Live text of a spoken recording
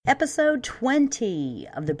Episode 20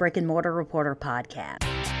 of the Brick and Mortar Reporter Podcast.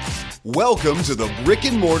 Welcome to the Brick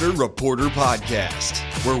and Mortar Reporter Podcast,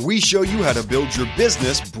 where we show you how to build your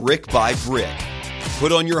business brick by brick.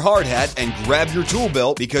 Put on your hard hat and grab your tool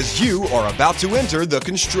belt because you are about to enter the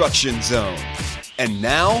construction zone. And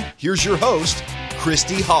now, here's your host,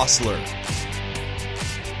 Christy Hostler.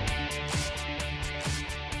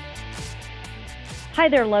 Hi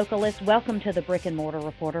there, localists. Welcome to the Brick and Mortar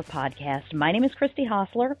Reporter Podcast. My name is Christy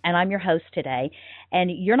Hostler, and I'm your host today. And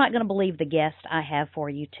you're not going to believe the guest I have for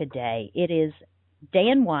you today. It is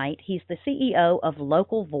Dan White. He's the CEO of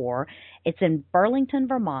Localvore. It's in Burlington,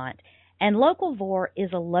 Vermont. And Localvore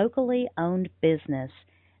is a locally owned business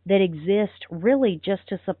that exists really just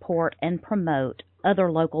to support and promote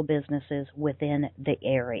other local businesses within the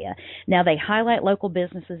area. Now, they highlight local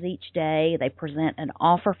businesses each day. They present an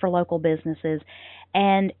offer for local businesses,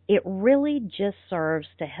 and it really just serves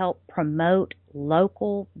to help promote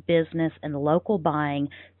local business and local buying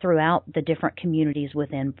throughout the different communities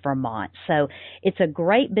within Vermont. So it's a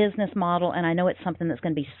great business model, and I know it's something that's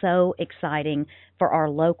going to be so exciting for our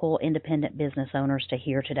local independent business owners to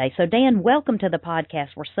hear today. So, Dan, welcome to the podcast.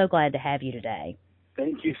 We're so glad to have you today.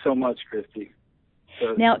 Thank you so much, Christy.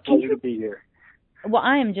 Now, it's a pleasure to be here. Well,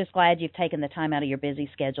 I am just glad you've taken the time out of your busy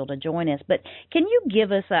schedule to join us. But can you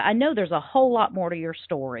give us I know there's a whole lot more to your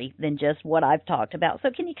story than just what I've talked about. So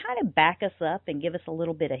can you kind of back us up and give us a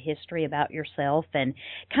little bit of history about yourself and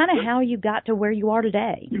kind of how you got to where you are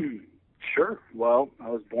today? Sure. Well, I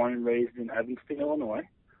was born and raised in Evanston, Illinois,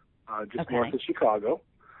 just north of Chicago.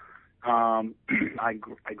 I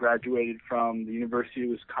graduated from the University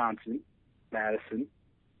of Wisconsin, Madison,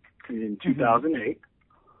 in 2008.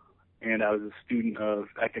 And I was a student of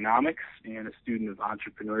economics and a student of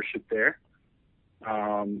entrepreneurship there.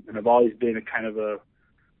 And I've always been a kind of a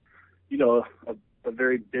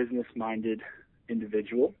very business-minded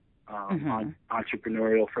individual,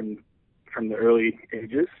 entrepreneurial from the early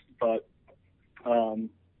ages. But,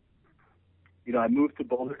 I moved to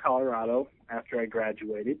Boulder, Colorado after I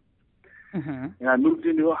graduated. And I moved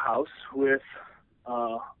into a house with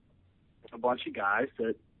a bunch of guys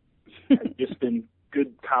that had just been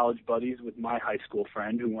good college buddies with my high school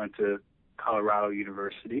friend who went to Colorado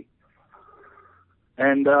University.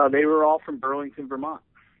 And they were all from Burlington, Vermont.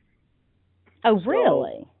 Oh,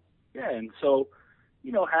 really? Yeah, and so,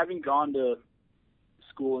 having gone to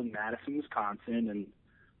school in Madison, Wisconsin,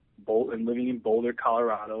 and living in Boulder,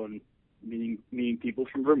 Colorado, and meeting people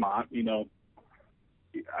from Vermont,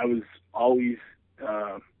 I was always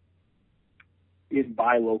in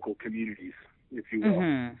buy local communities, if you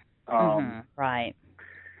will. Right.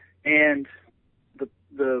 And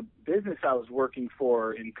the business I was working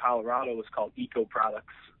for in Colorado was called Eco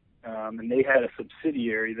Products, and they had a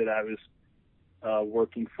subsidiary that I was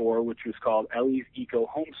working for, which was called Ellie's Eco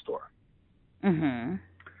Home Store.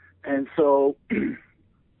 And so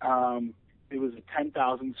it was a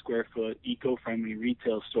 10,000 square foot eco-friendly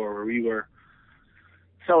retail store where we were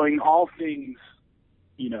selling all things,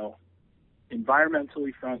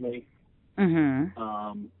 environmentally friendly.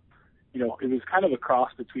 It was kind of a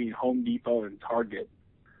cross between Home Depot and Target.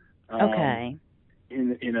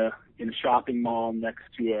 In a shopping mall next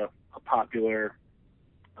to a popular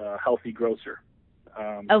healthy grocer.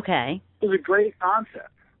 It was a great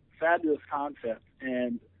concept, fabulous concept,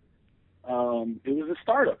 and it was a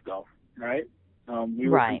startup though, right? We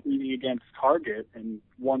were competing against Target and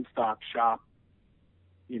one-stop shop,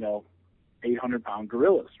 800-pound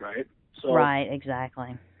gorillas, right? So right,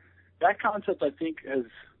 exactly. That concept, I think, has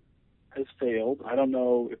failed. I don't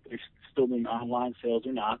know if they're still doing online sales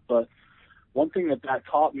or not, but one thing that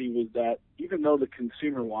taught me was that even though the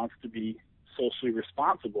consumer wants to be socially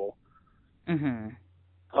responsible,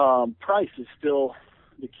 price is still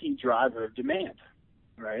the key driver of demand,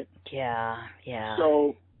 right? Yeah.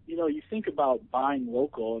 So, you think about buying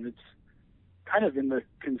local, and it's kind of in the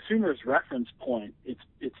consumer's reference point,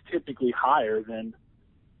 it's typically higher than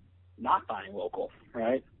not buying local,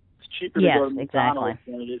 right? It's cheaper to go to McDonald's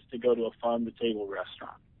than it is to go to a farm-to-table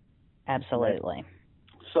restaurant. Absolutely. Right?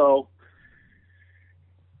 So,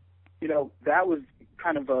 that was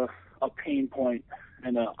kind of a pain point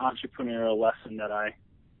and an entrepreneurial lesson that I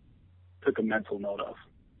took a mental note of.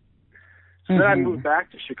 So then I moved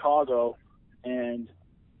back to Chicago and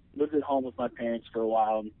lived at home with my parents for a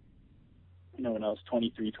while. And, when I was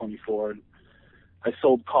 23, 24, and I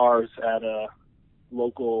sold cars at a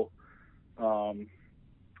local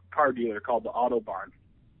car dealer called the Auto Barn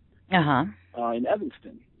in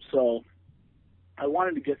Evanston. So I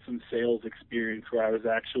wanted to get some sales experience where I was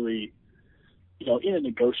actually, in a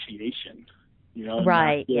negotiation,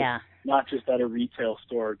 right, not just at a retail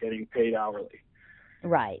store getting paid hourly.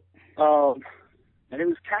 Right. And it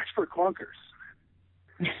was cash for clunkers.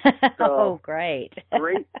 So, oh, great.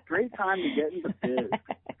 great time to get into biz.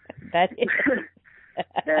 That is.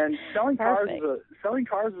 And selling Perfect.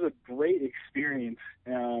 cars was a great experience.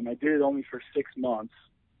 I did it only for 6 months,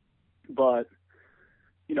 but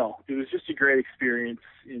it was just a great experience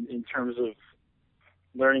in terms of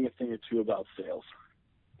learning a thing or two about sales.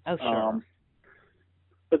 Oh, sure.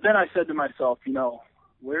 But then I said to myself,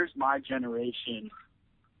 where's my generation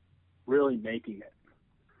really making it?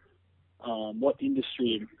 What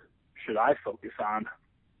industry should I focus on?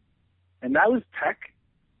 And that was tech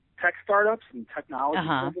startups and technology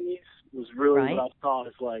companies was really what I thought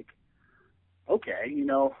is like, okay,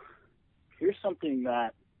 here's something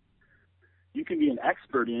that you can be an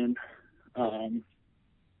expert in, and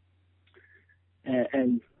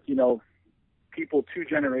people 2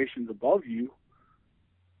 generations above you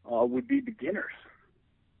would be beginners.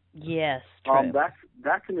 Yes, true.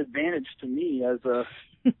 That's an advantage to me as a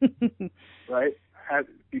right,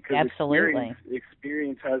 because Absolutely.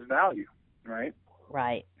 experience has value, right?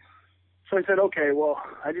 Right. So I said, okay, well,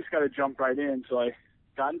 I just got to jump right in. So I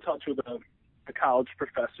got in touch with a college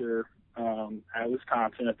professor at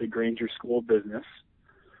Wisconsin at the Granger School of Business.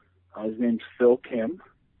 His name's Phil Kim.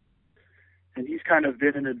 And he's kind of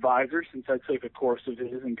been an advisor since I took a course of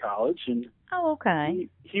his in college. And okay.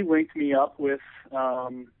 He linked me up with a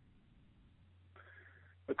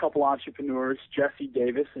couple entrepreneurs, Jesse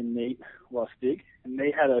Davis and Nate Lustig, and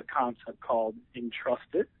they had a concept called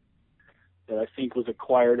Entrusted that I think was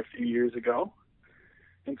acquired a few years ago.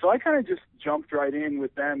 And so I kind of just jumped right in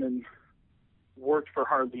with them and worked for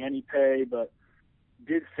hardly any pay, but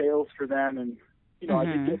did sales for them. And, I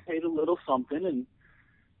did get paid a little something, and,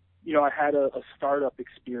 I had a startup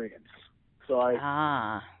experience. So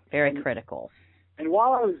very critical. And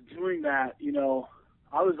while I was doing that,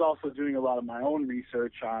 I was also doing a lot of my own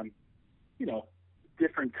research on,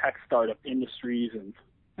 different tech startup industries and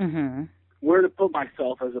where to put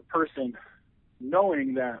myself as a person,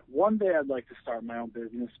 knowing that one day I'd like to start my own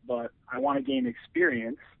business, but I want to gain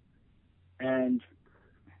experience. And,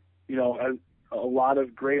 a lot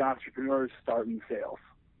of great entrepreneurs start in sales.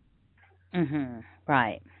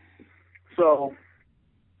 Right. So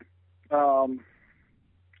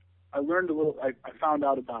I learned a little, I found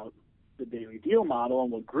out about the daily deal model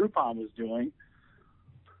and what Groupon was doing.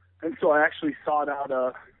 And so I actually sought out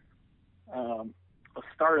a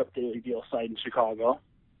startup daily deal site in Chicago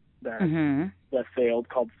that failed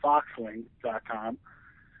called Foxling.com.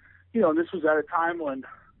 And this was at a time when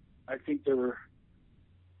I think there were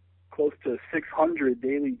close to 600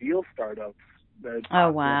 daily deal startups that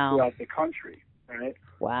throughout the country, right?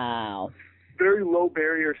 Wow. Very low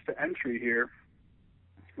barriers to entry here,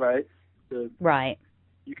 right? Right.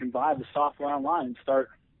 You can buy the software online and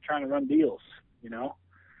start trying to run deals,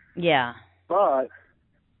 Yeah. But,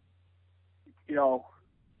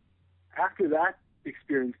 after that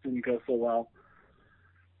experience didn't go so well,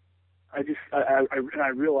 I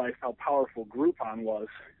realized how powerful Groupon was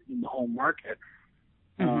in the home market.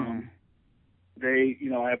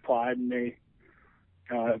 I applied and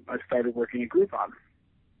I started working at Groupon.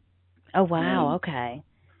 Oh, wow. And, okay.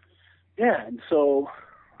 Yeah. And so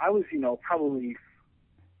I was, probably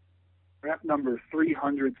rep number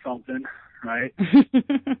 300 something, right? And,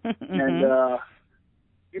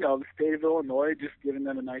 the state of Illinois just giving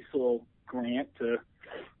them a nice little grant to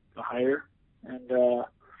hire. And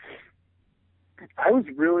I was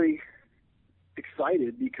really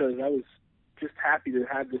excited because I was just happy to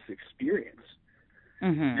have this experience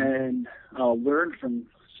and learn from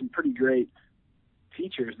some pretty great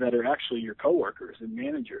teachers that are actually your coworkers and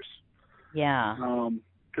managers. Yeah.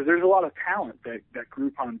 Because there's a lot of talent that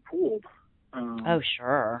Groupon pooled. Oh,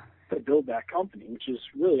 sure. To build that company, which is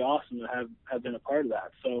really awesome to have been a part of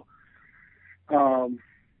that. So,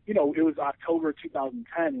 it was October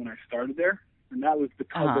 2010 when I started there, and that was the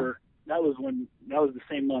cover. That was the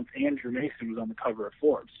same month Andrew Mason was on the cover of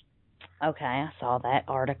Forbes. Okay, I saw that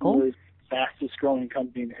article. It was the fastest growing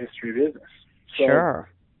company in the history of business. So, sure.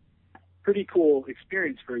 Pretty cool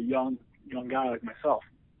experience for a young guy like myself.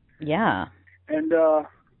 Yeah. And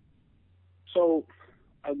so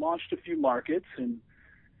I launched a few markets, and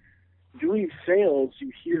doing sales,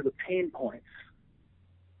 you hear the pain points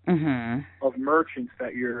of merchants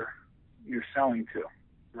that you're selling to,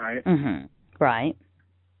 right? Right.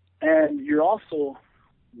 And you're also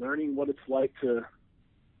learning what it's like to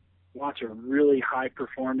watch a really high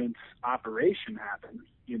performance operation happen,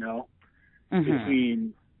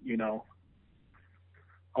 between,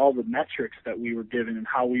 all the metrics that we were given and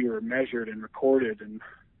how we were measured and recorded and,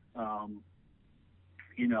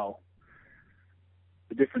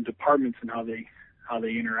 the different departments and how how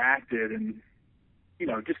they interacted, and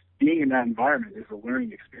just being in that environment is a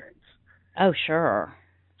learning experience. Oh, sure.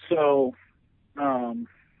 So I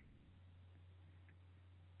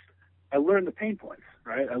learned the pain points,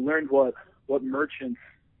 right? I learned what merchants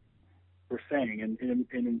were saying, and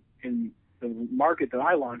in the market that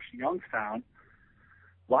I launched, Youngstown,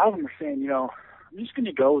 a lot of them are saying, I'm just going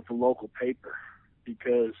to go with the local paper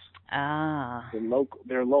because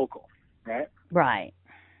they're local, right? Right.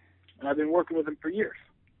 And I've been working with them for years.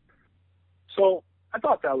 So I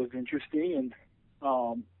thought that was interesting, and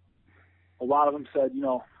a lot of them said,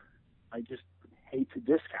 I just hate to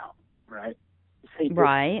discount, right? Just hate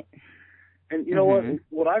right. And you know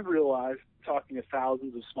what I've realized talking to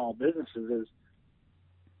thousands of small businesses is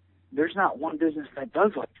there's not one business that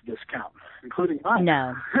does like to discount, including mine.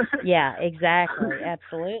 No. Yeah, exactly.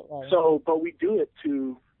 Absolutely. So, but we do it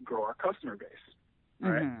to grow our customer base,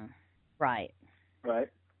 right? Mm-hmm. Right. Right?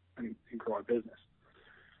 And grow our business.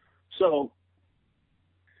 So,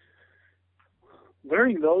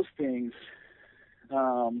 learning those things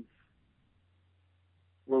were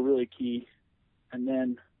really key. And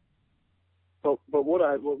then, but what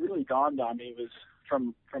really dawned on me was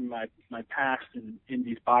from my past in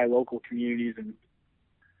these buy local communities and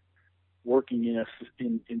working in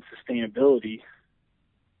sustainability.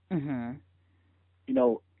 Mm-hmm.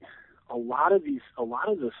 A lot of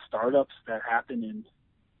the startups that happen in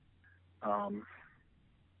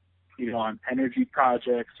on energy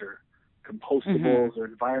projects or compostables or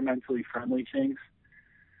environmentally friendly things,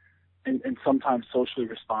 and sometimes socially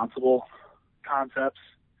responsible concepts,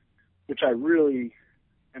 which I really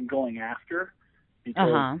am going after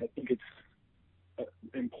because I think it's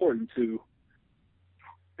important to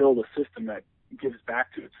build a system that gives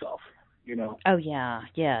back to itself, Oh, yeah.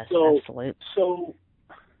 Yes, absolutely. So,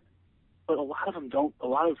 but a lot of them don't. A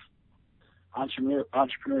lot of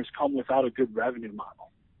entrepreneurs come without a good revenue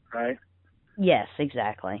model, right? Yes,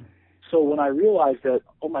 exactly. So when I realized that,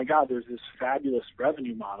 oh my God, there's this fabulous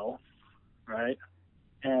revenue model, right?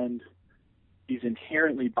 And these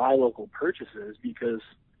inherently buy local purchases because,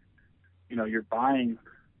 you're buying,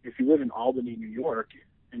 if you live in Albany, New York,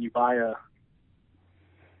 and you buy a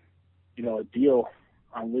deal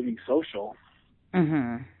on Living Social,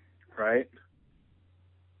 right?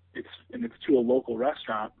 It's to a local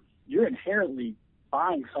restaurant. You're inherently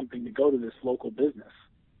buying something to go to this local business.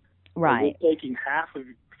 Right. So you're taking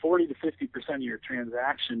 40 to 50% of your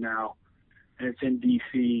transaction now, and it's in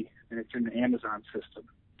DC and it's in the Amazon system.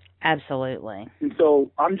 Absolutely. And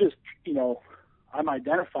so I'm just, I'm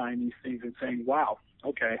identifying these things and saying, wow,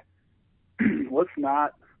 okay, let's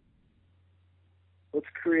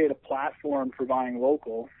create a platform for buying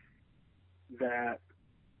local that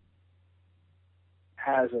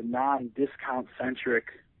has a non-discount centric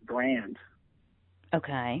brand.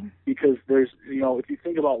 Okay. Because there's, if you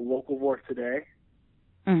think about Localvore today,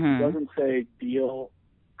 it doesn't say deal,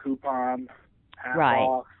 coupon, half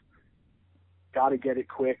off, got to get it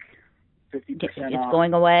quick, 50% off. It's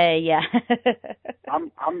going away, yeah.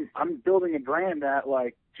 I'm building a brand that,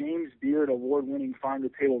 like, James Beard award-winning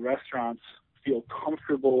farm-to-table restaurants feel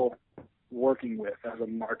comfortable working with as a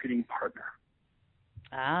marketing partner.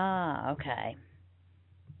 Ah, okay.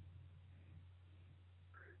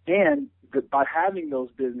 And by having those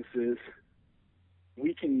businesses,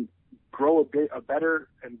 we can grow a better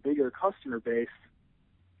and bigger customer base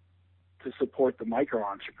to support the micro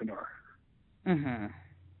entrepreneur,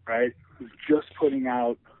 right? Who's just putting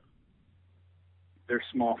out their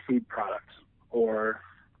small food products or,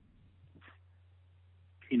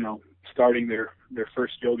 starting their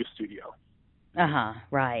first yoga studio.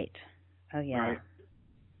 Right. Oh, yeah. Right.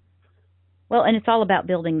 Well, and it's all about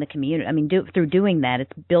building the community. I mean, through doing that,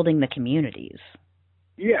 it's building the communities.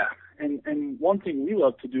 Yeah, and one thing we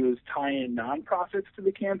love to do is tie in nonprofits to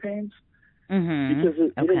the campaigns because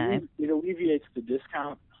it alleviates the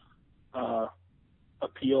discount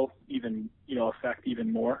appeal effect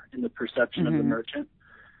even more in the perception of the merchant.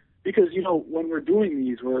 Because when we're doing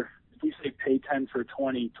these, if we say pay 10 for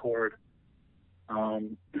 20 toward a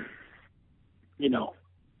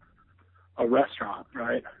restaurant,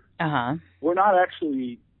 right? We're not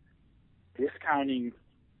actually discounting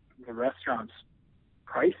the restaurant's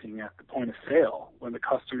pricing at the point of sale when the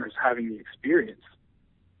customer is having the experience.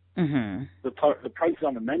 The prices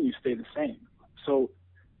on the menu stay the same. So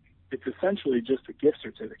it's essentially just a gift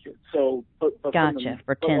certificate. So, but gotcha,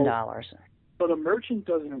 for $10. But a merchant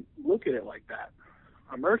doesn't look at it like that.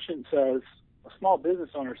 A merchant says, a small business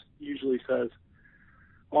owner usually says,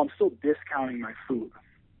 well, I'm still discounting my food.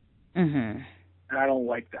 And I don't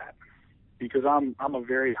like that because I'm a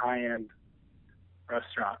very high-end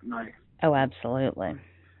restaurant. And oh, absolutely.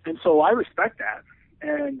 And so I respect that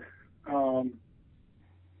And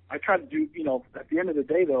I try to do, at the end of the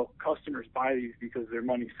day, though, customers buy these because they're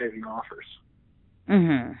money-saving offers.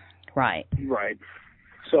 Mm-hmm. Right. Right.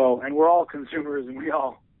 So, and we're all consumers, and we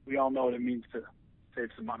all know what it means to save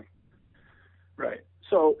some money. Right.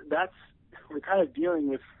 So we're kind of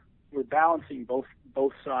we're balancing both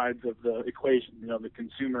sides of the equation, the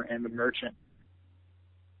consumer and the merchant.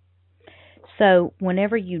 So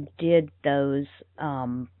whenever you did those,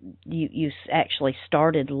 you actually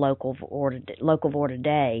started Local Vor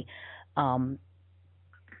Today.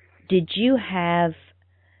 Did you have?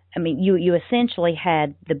 I mean, you essentially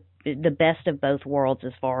had the best of both worlds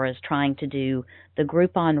as far as trying to do the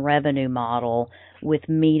Groupon revenue model with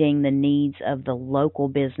meeting the needs of the local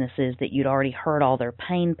businesses that you'd already heard all their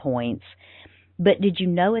pain points. But did you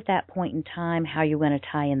know at that point in time how you were going to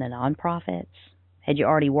tie in the nonprofits? Had you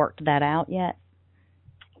already worked that out yet?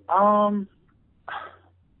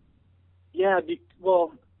 Yeah,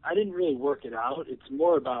 well, I didn't really work it out. It's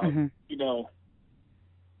more about,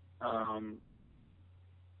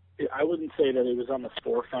 I wouldn't say that it was on the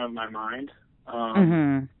forefront of my mind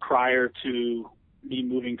prior to me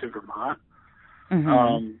moving to Vermont.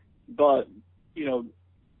 But,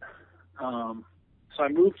 so I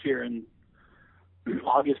moved here in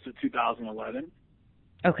August of 2011.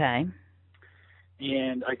 Okay.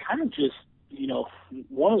 And I kind of just,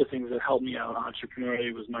 one of the things that helped me out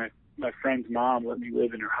entrepreneurially was my friend's mom let me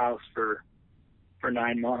live in her house for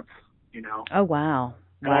 9 months, Oh, wow.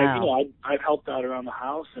 And I've helped out around the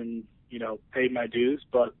house and, paid my dues,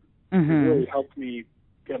 but it really helped me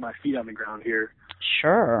get my feet on the ground here.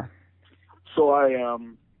 Sure. So I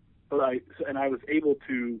was able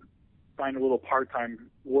to find a little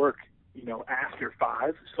part-time work, after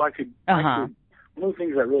 5. So I could, one of the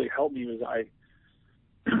things that really helped me was I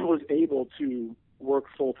was able to work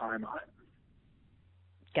full-time on it.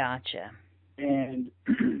 Gotcha. And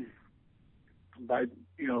and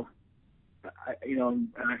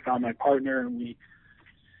I found my partner, and we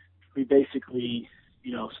basically,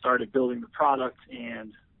 started building the product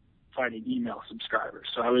and finding email subscribers.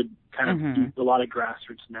 So I would kind of do a lot of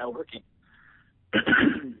grassroots networking.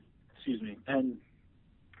 Excuse me. And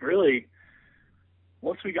really,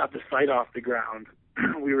 once we got the site off the ground,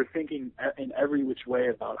 we were thinking in every which way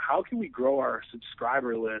about how can we grow our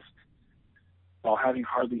subscriber list while having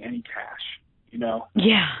hardly any cash,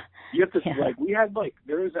 Yeah. You have to,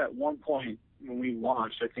 there was at one point when we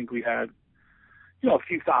launched, I think we had, a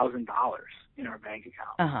few $1,000s in our bank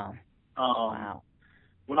account. Wow.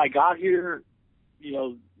 When I got here,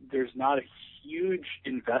 there's not a huge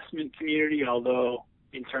investment community, although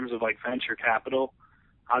in terms of venture capital,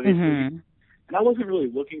 obviously, and I wasn't really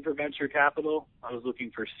looking for venture capital. I was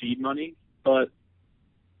looking for seed money, but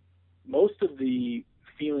most of the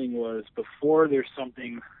feeling was before there's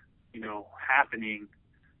something, happening,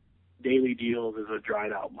 daily deals is a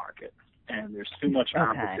dried out market and there's too much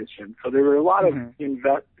competition. So there were a lot of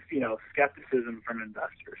skepticism from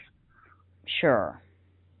investors. Sure.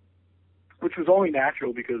 Which was only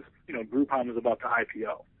natural because, Groupon was about to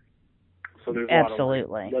IPO. So there's a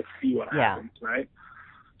Absolutely. lot of let's see what happens, right?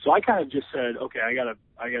 So I kind of just said, okay, I gotta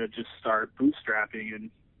just start bootstrapping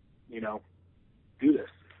and, do this,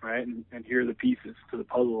 right? And here are the pieces to the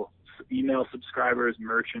puzzle: email subscribers,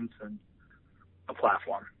 merchants, and a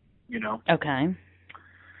platform. Okay.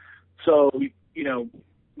 So we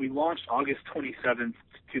launched August 27th,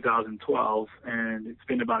 2012, and it's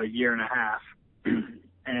been about a year and a half.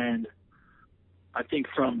 And I think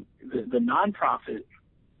from the nonprofit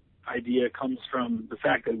idea comes from the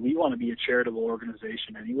fact that we want to be a charitable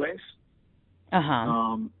organization anyways.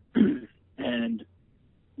 And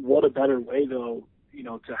what a better way, though,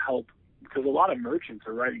 to help, because a lot of merchants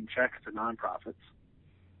are writing checks to nonprofits.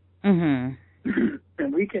 And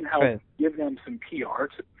we can help give them some PR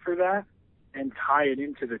for that and tie it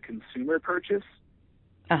into the consumer purchase,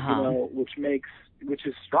 which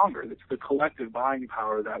is stronger. It's the collective buying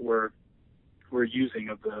power that we're using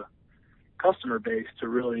of the customer base to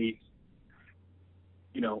really,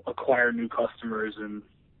 acquire new customers and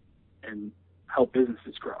help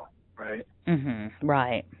businesses grow, right?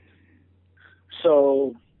 Right.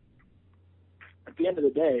 So at the end of the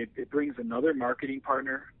day, it brings another marketing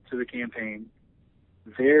partner to the campaign.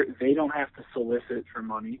 They don't have to solicit for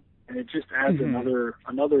money, and it just adds another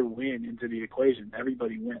win into the equation.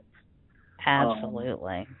 Everybody wins.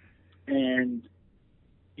 Absolutely. And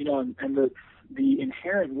the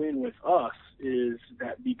inherent win with us is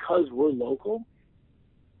that because we're local,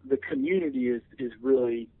 the community is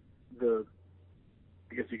really I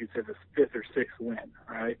guess you could say the 5th or 6th win,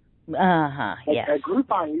 right? Yes. At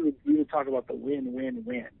Groupon, we would talk about the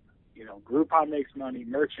win-win-win. Groupon makes money,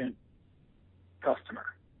 merchant customer,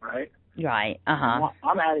 right? Right.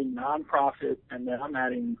 I'm adding nonprofit, and then I'm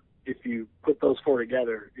adding, if you put those four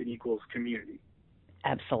together, it equals community.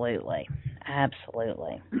 Absolutely.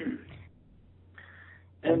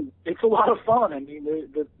 And it's a lot of fun. I mean,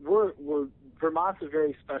 Vermont's a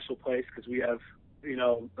very special place because we have,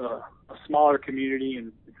 a smaller community,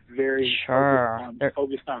 and it's very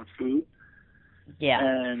focused on food. Yeah.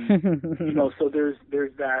 And so there is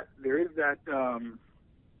that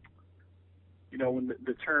when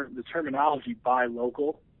the terminology buy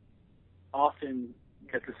local often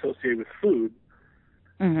gets associated with food.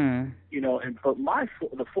 Mm-hmm.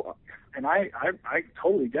 And I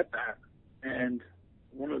totally get that. And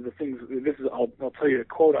one of the things, I'll tell you a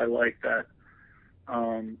quote I like that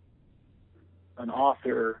an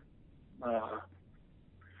author,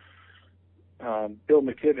 Bill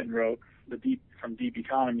McKibben, wrote from Deep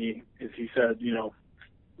Economy. He said,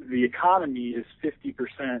 the economy is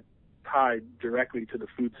 50% tied directly to the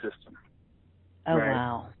food system. Oh, right?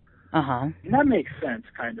 Wow. And that makes sense,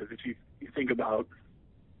 kind of, if you think about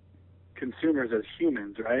consumers as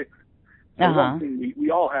humans, right? So one thing we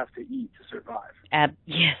all have to eat to survive.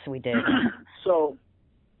 Yes, we do. So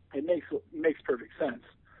it makes perfect sense.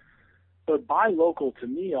 But buy local to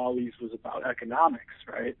me always was about economics,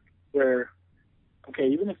 right? Where, okay,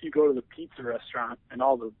 even if you go to the pizza restaurant and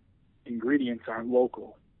all the ingredients aren't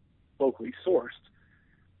locally sourced,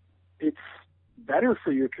 it's better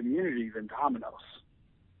for your community than Domino's.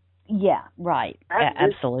 Yeah, right.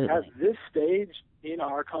 Absolutely. At this stage in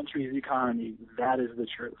our country's economy, that is the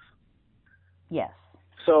truth. Yes.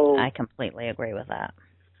 So I completely agree with that.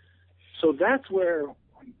 So that's where,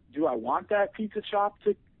 do I want that pizza shop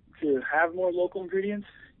to have more local ingredients?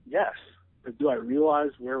 Yes. But do I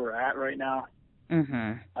realize where we're at right now?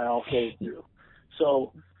 Mm-hmm. I also do.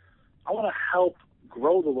 So I want to help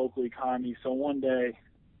grow the local economy so one day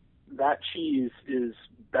that cheese is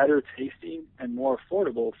better tasting and more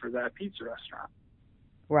affordable for that pizza restaurant.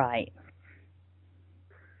 Right.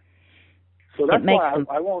 So that's why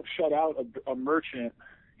I won't shut out a merchant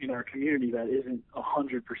in our community that isn't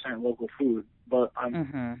 100% local food. But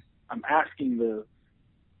I'm asking the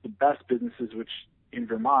best businesses, which in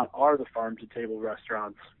Vermont are the farm to table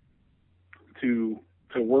restaurants, to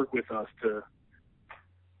work with us to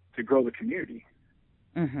grow the community.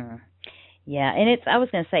 Mm-hmm. Yeah, and I was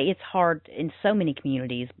going to say, it's hard in so many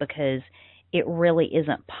communities because it really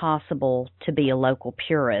isn't possible to be a local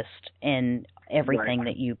purist in everything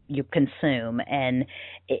that you consume. And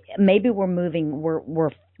maybe we're moving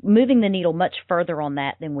the needle much further on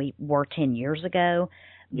that than we were 10 years ago,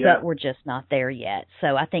 but we're just not there yet.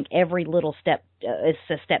 So I think every little step is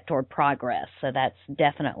a step toward progress. So that's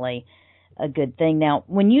definitely a good thing. Now,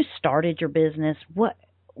 when you started your business, what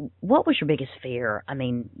was your biggest fear? I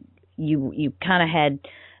mean, you kind of had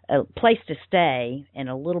a place to stay and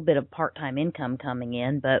a little bit of part-time income coming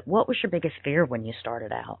in, but what was your biggest fear when you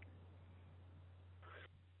started out?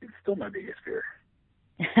 It's still my biggest fear.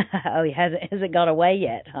 Oh, has it gone away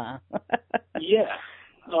yet, huh? Yeah.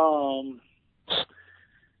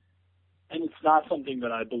 And it's not something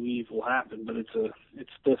that I believe will happen, but it's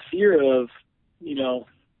the fear of,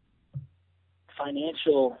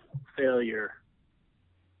 financial failure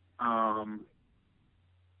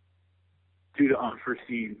due to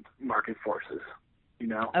unforeseen market forces,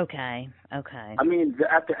 Okay. I mean,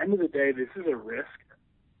 at the end of the day, this is a risk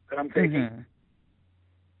that I'm taking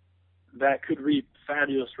that could reap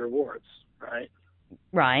fabulous rewards, right?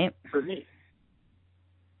 Right. For me.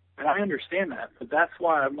 And I understand that, but that's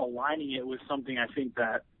why I'm aligning it with something I think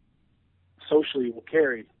that socially will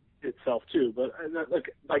carry itself too. But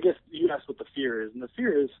I guess you asked what the fear is, and the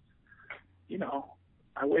fear is,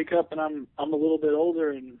 I wake up and I'm a little bit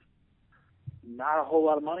older and not a whole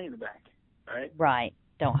lot of money in the bank, right? Right.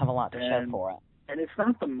 Don't have a lot to show for it. And it's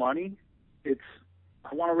not the money. It's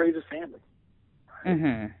I want to raise a family. Right?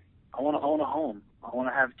 Mm-hmm. I want to own a home. I want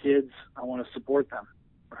to have kids. I want to support them,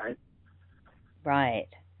 right? Right.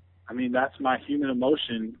 I mean, that's my human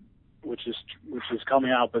emotion, which is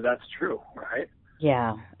coming out, but that's true, right?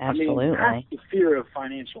 Yeah, absolutely. I mean, that's the fear of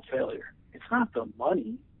financial failure. It's not the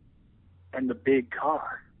money and the big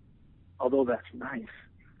car, although that's nice.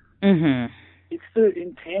 Mm-hmm. It's the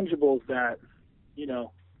intangibles that, you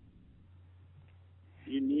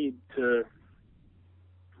need to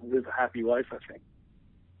live a happy life, I think.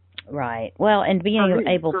 Right. Well, and being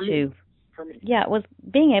able to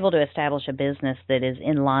establish a business that is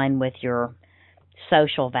in line with your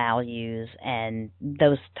social values and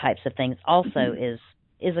those types of things also is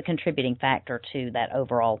is a contributing factor to that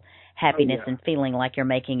overall happiness and feeling like you're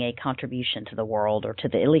making a contribution to the world, or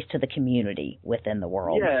at least to the community within the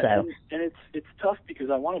world. Yeah, so, and it's tough because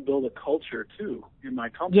I want to build a culture too in my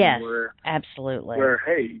company. Yes, where, absolutely. Where,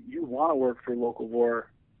 hey, you want to work for Locavore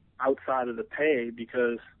outside of the pay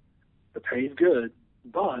because the pay is good,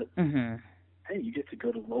 but hey, you get to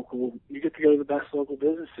go to the best local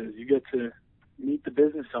businesses. You get to meet the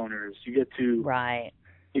business owners. You get to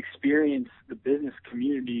experience the business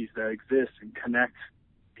communities that exist and connect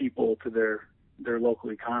people to their local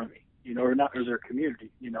economy, or their community,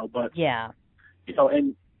 but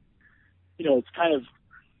and it's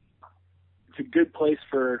it's a good place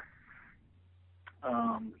for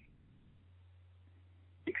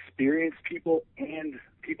experienced people and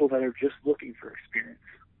people that are just looking for experience.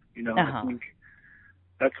 I think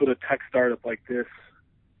that's what a tech startup like this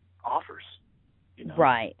offers.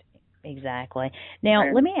 Right. Exactly.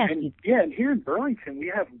 Now, let me ask you. Yeah, and here in Burlington,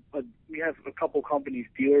 we have a couple companies,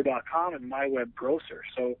 Dealer.com and MyWeb Grocer.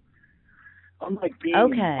 So, unlike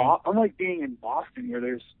being in Boston, where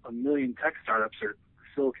there's a million tech startups, or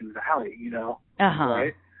Silicon Valley,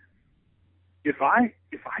 right? If I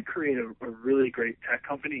create a really great tech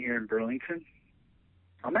company here in Burlington,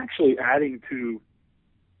 I'm actually adding to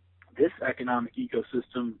this economic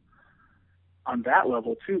ecosystem on that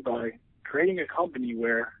level too, by creating a company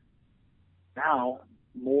where now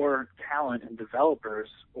more talent and developers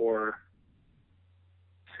or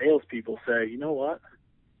salespeople say, you know what,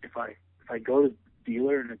 if I go to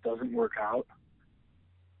Dealer and it doesn't work out,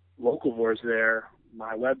 Locavore's there,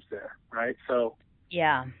 MyWeb's there, right? So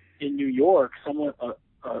in New York,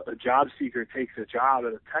 a job seeker takes a job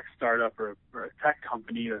at a tech startup or a tech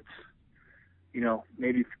company that's,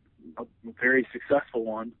 maybe a very successful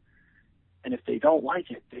one. And if they don't like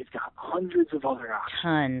it, they've got hundreds of other options.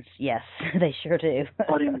 Tons, yes, they sure do.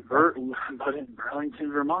 But in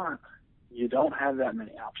Burlington, Vermont, you don't have that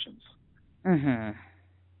many options.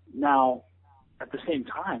 Now, at the same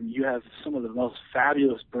time, you have some of the most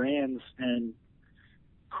fabulous brands and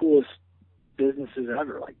coolest businesses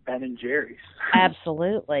ever, like Ben and Jerry's.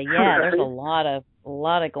 Absolutely, yeah. There's a lot of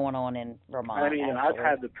going on in Vermont. I mean, I've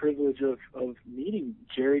had the privilege of meeting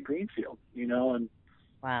Jerry Greenfield, and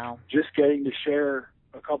wow, just getting to share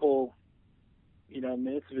a couple,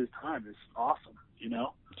 minutes of his time is awesome,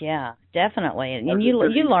 Yeah, definitely, and you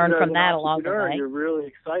learn from that along the way. You're really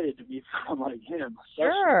excited to meet someone like him.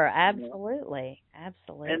 Sure, absolutely,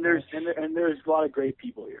 absolutely. And there's a lot of great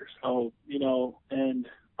people here. So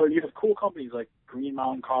but you have cool companies like Green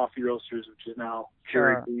Mountain Coffee Roasters, which is now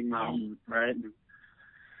Keurig Green Mountain, right? And,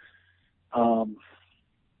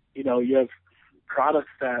 you have products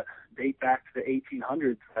that date back to the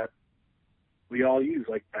 1800s that we all use,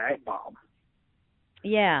 like Bag Bomb.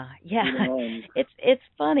 Yeah. It's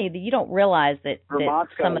funny that you don't realize that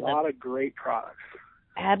Vermont's got a lot of great products.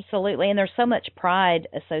 Absolutely, and there's so much pride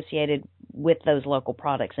associated with those local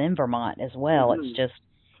products in Vermont as well.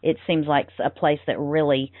 It seems like a place that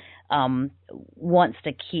really wants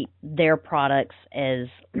to keep their products as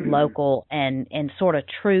local and sort of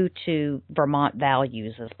true to Vermont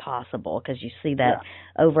values as possible, because you see that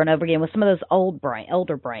over and over again with some of those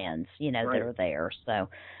older brands, that are there. So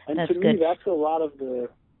and that's to good. me, that's a lot of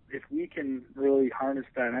if we can really harness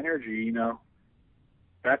that energy,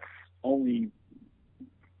 that's only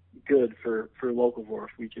good for Locavore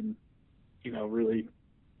if we can, really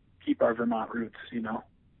keep our Vermont roots,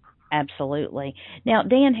 Absolutely. Now,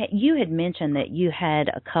 Dan, you had mentioned that you had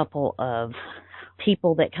a couple of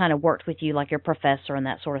people that kind of worked with you, like your professor and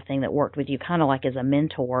that sort of thing, that worked with you kind of like as a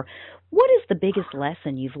mentor. What is the biggest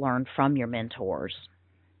lesson you've learned from your mentors?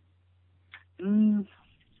 Well,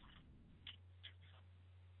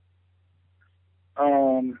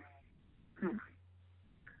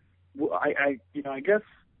 I guess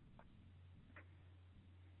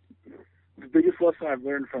the biggest lesson I've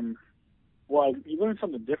learned you learn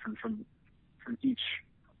something different from each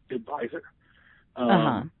advisor.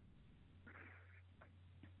 But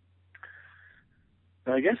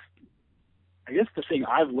I guess the thing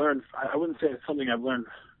I've learned, I wouldn't say it's something I've learned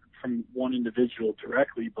from one individual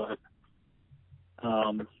directly, but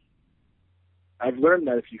I've learned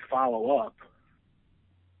that if you follow up,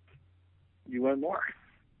 you learn more.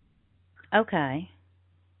 Okay.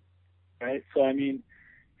 Right? So, I mean,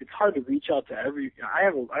 it's hard to reach out to I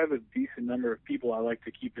have a decent number of people I like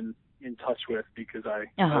to keep in touch with, because I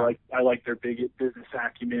like their big business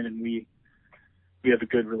acumen, and we have a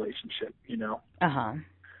good relationship,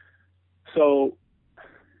 So,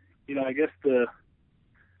 I guess the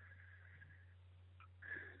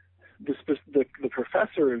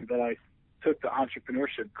professor that I took the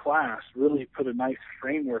entrepreneurship class really put a nice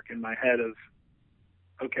framework in my head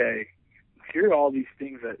okay, here are all these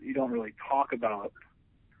things that you don't really talk about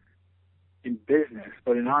in business,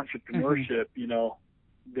 but in entrepreneurship, you know,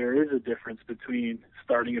 there is a difference between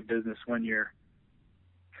starting a business when you're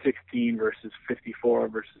 16 versus 54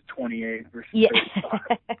 versus 28 versus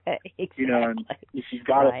 35. Exactly. You know, and if you've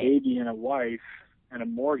got a baby and a wife and a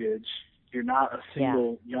mortgage, you're not a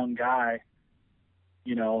single young guy,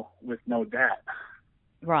 you know, with no debt.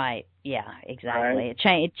 Right. Yeah, exactly.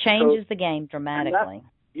 Right? It changes the game dramatically.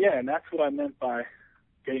 And that's what I meant by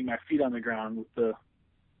getting my feet on the ground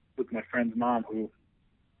with my friend's mom who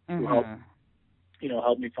helped, you know,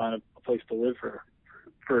 helped me find a place to live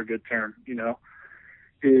for a good term, you know,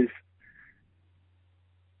 is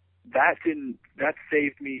that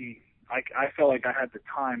saved me. I felt like I had the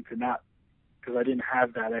time to not, because I didn't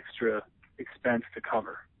have that extra expense to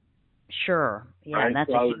cover. Sure. Yeah, right? And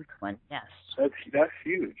that's a huge one. Yes. That's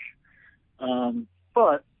huge.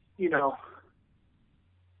 But, you know,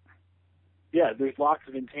 yeah, there's lots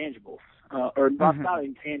of intangibles. Or not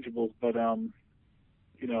intangibles, but,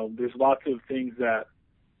 you know, there's lots of things that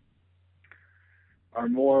are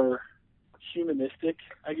more humanistic,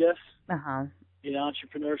 I guess, in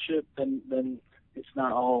entrepreneurship than it's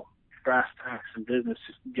not all brass tacks in business,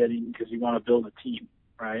 just getting because you want to build a team,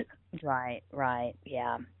 right? Right,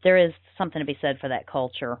 yeah. There is something to be said for that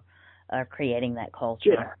culture, creating that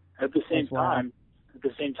culture. Yeah. At the same time,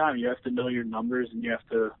 you have to know your numbers and you have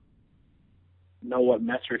to know what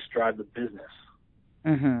metrics drive the business,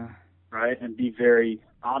 right? And be very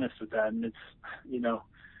honest with that. And it's, you know,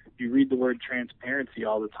 you read the word transparency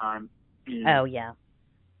all the time. You know, oh yeah.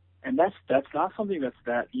 And that's not something that's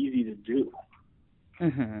that easy to do.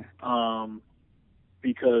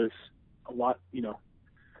 Because a lot, you know,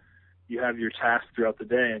 you have your tasks throughout the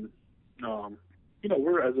day, and you know,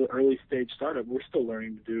 we're as an early stage startup, we're still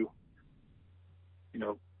learning to do, you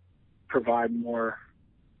know, provide more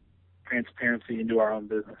transparency into our own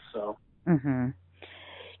business. So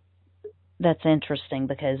that's interesting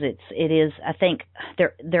because it is. I think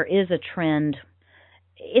there is a trend,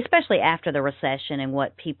 especially after the recession, and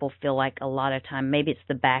what people feel like a lot of time, maybe it's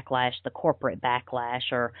the backlash, the corporate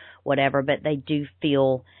backlash or whatever, but they do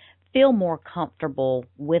feel more comfortable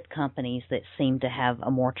with companies that seem to have a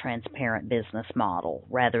more transparent business model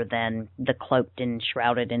rather than the cloaked and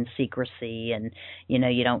shrouded in secrecy. And, you know,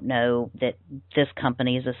 you don't know that this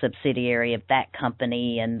company is a subsidiary of that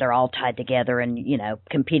company and they're all tied together and, you know,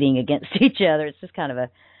 competing against each other. It's just kind of a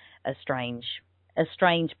strange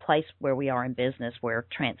place where we are in business, where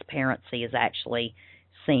transparency is actually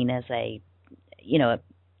seen as a, you know,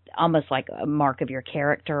 almost like a mark of your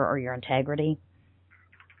character or your integrity.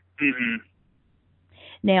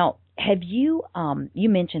 Now, have you, you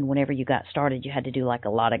mentioned whenever you got started, you had to do like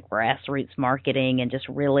a lot of grassroots marketing and just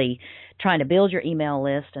really trying to build your email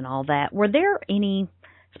list and all that. Were there any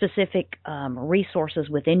specific resources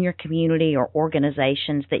within your community or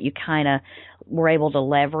organizations that you kind of were able to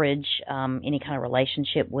leverage any kind of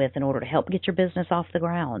relationship with in order to help get your business off the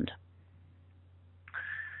ground?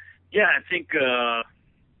 Yeah, I think the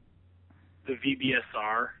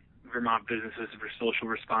VBSR, Vermont Businesses for Social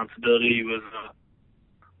Responsibility, was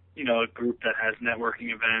a group that has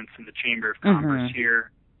networking events, and the Chamber of Commerce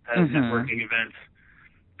here has networking events.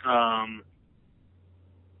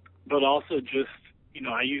 But also just,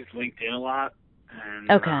 I use LinkedIn a lot, and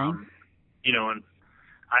and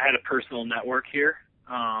I had a personal network here.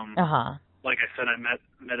 Like I said, I met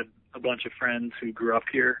a bunch of friends who grew up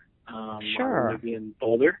here. Sure. I live in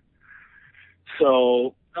Boulder.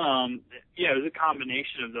 So, it was a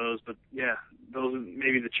combination of those, but those,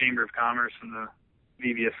 maybe the Chamber of Commerce and the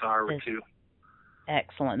VBSR were two.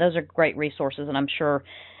 Excellent. Those are great resources, and I'm sure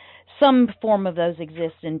some form of those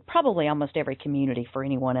exist in probably almost every community for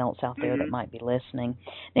anyone else out there that might be listening.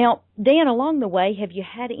 Now, Dan, along the way, have you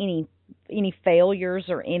had any failures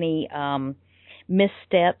or any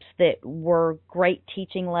missteps that were great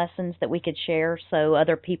teaching lessons that we could share so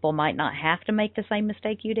other people might not have to make the same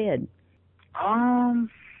mistake you did? I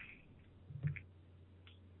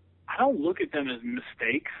don't look at them as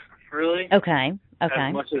mistakes, really. Okay. As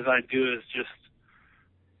much as I do as just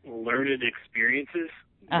learned experiences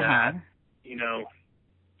that, we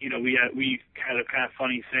had a kind of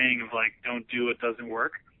funny saying of like, don't do what doesn't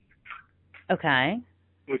work. Okay.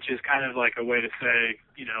 Which is kind of like a way to say,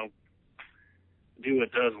 do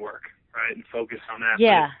what does work, right? And focus on that.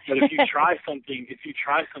 Yeah. But if you try something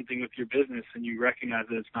with your business and you recognize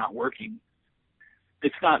that it's not working,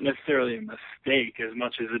 it's not necessarily a mistake as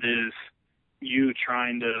much as it is you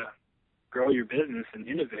trying to grow your business and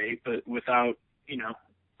innovate, but without,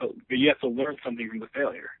 but you have to learn something from the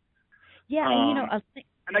failure. Yeah, and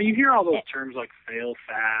you hear all those terms like fail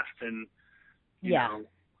fast and, you know,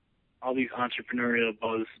 all these entrepreneurial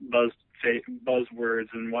buzzwords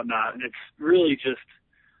and whatnot. And it's really just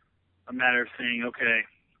a matter of saying, okay,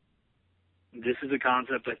 this is a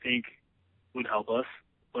concept I think would help us.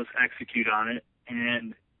 Let's execute on it.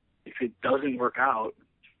 And if it doesn't work out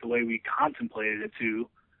the way we contemplated it to,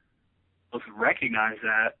 let's recognize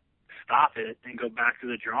that, stop it, and go back to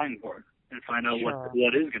the drawing board and find out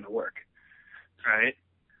what is going to work. Right?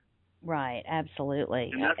 Right, absolutely.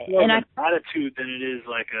 And that's more of an attitude than it is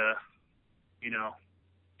like a,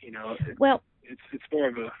 it's more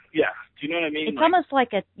of a, do you know what I mean? It's almost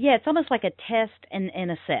like a test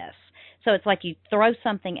and assess. So it's like you throw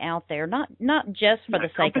something out there, not just for the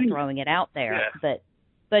sake of throwing it out there,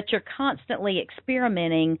 but you're constantly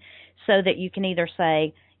experimenting so that you can either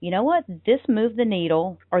say, you know what, this moved the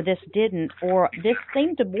needle, or this didn't, or this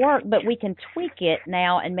seemed to work, but we can tweak it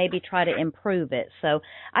now and maybe try to improve it. So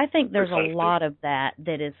I think there's a lot of that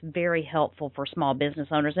is very helpful for small business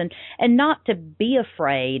owners, and not to be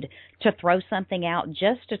afraid to throw something out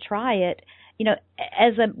just to try it,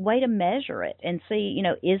 as a way to measure it and see,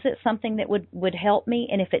 is it something that would help me?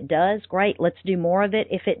 And if it does, great, let's do more of it.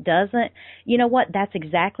 If it doesn't, you know what? That's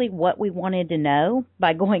exactly what we wanted to know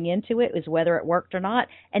by going into it, is whether it worked or not.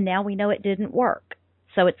 And now we know it didn't work.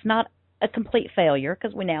 So it's not a complete failure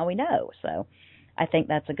because we know. So I think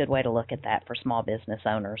that's a good way to look at that for small business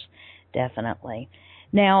owners. Definitely.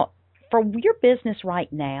 Now, for your business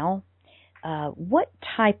right now, what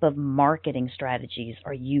type of marketing strategies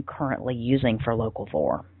are you currently using for Local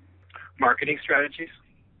 4? Marketing strategies?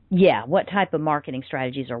 Yeah, what type of marketing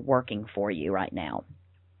strategies are working for you right now?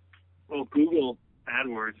 Well, Google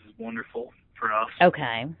AdWords is wonderful for us.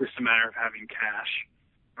 Okay. It's just a matter of having cash,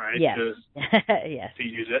 right? Yes. Yes. To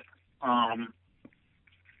use it.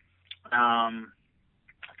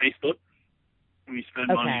 Facebook. We spend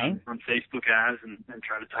money on Facebook ads and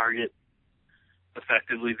try to target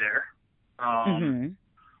effectively there.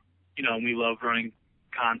 We love running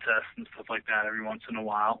contests and stuff like that every once in a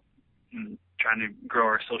while and trying to grow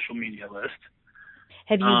our social media list.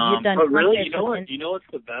 Have you done but really, you know what's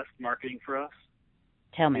the best marketing for us?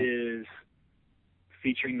 Tell me. Is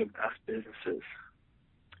featuring the best businesses.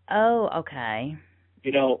 Oh, okay.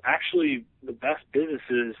 Actually, the best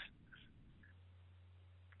businesses,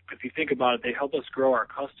 if you think about it, they help us grow our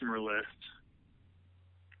customer list.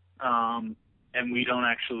 And we don't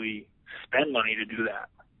actually spend money to do that.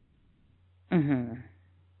 Mm-hmm.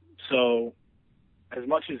 So as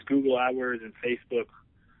much as Google AdWords and Facebook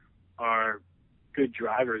are good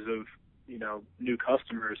drivers of, new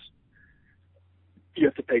customers, you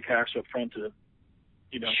have to pay cash up front to,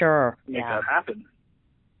 make that happen.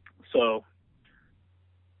 So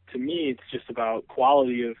to me, it's just about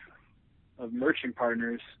quality of merchant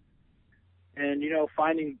partners and,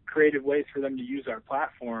 finding creative ways for them to use our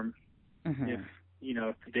platform if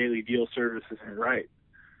the daily deal service isn't right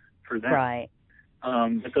for them. Right.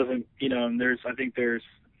 It doesn't, I think there's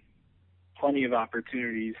plenty of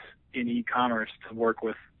opportunities in e-commerce to work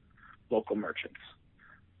with local merchants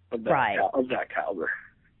of that caliber.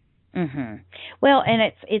 Mm-hmm. Well,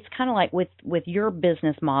 and it's kind of like with your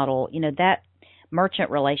business model, that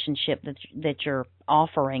merchant relationship that you're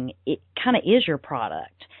offering, it kind of is your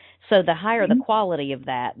product. So the higher the quality of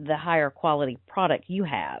that, the higher quality product you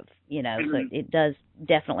have, so it does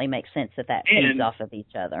definitely make sense that feeds off of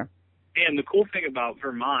each other. And the cool thing about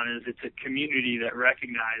Vermont is it's a community that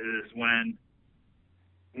recognizes when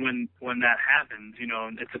that happens,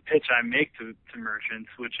 it's a pitch I make to merchants,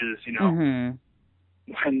 which is,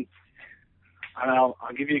 when I'll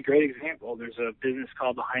give you a great example. There's a business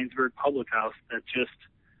called the Heinsberg Public House that just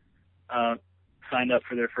signed up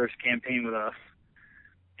for their first campaign with us.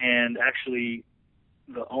 And actually,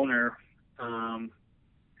 the owner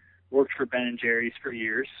worked for Ben & Jerry's for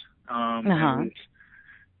years. And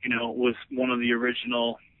was one of the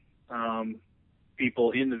original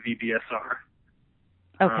people in the VBSR.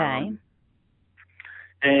 Okay.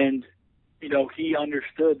 And he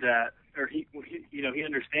understood that, or he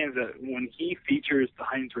understands that when he features the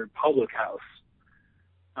Heinsberg Public House,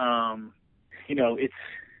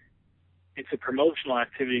 it's a promotional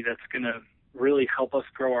activity that's going to really help us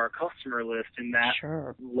grow our customer list in that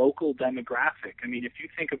local demographic. I mean, if you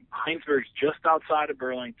think of Heinsberg's just outside of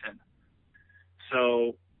Burlington,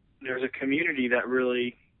 so there's a community that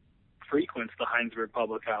really frequents the Heinsberg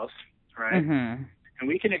Public House, right? Mm-hmm. And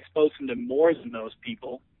we can expose them to more than those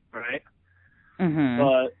people, right?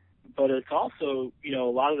 Mm-hmm. But it's also, a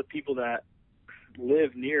lot of the people that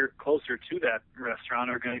live closer to that restaurant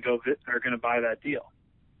are going to buy that deal.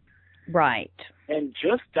 Right. And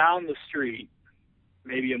just down the street,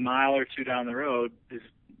 maybe a mile or two down the road, is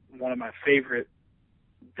one of my favorite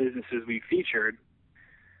businesses we featured,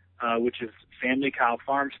 which is Family Cow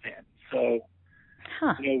Farm Stand. So,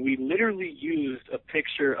 we literally used a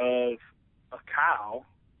picture of a cow,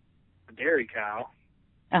 a dairy cow,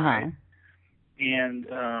 right? And,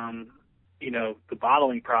 the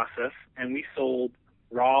bottling process, and we sold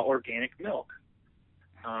raw organic milk.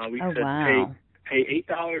 We said pay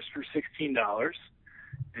 $8 for $16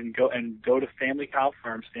 and go to Family Cow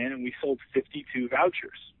Farm Stand, and we sold 52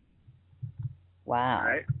 vouchers. Wow.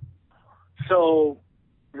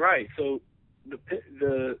 Right. So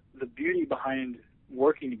the beauty behind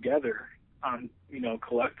working together on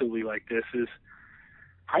collectively like this is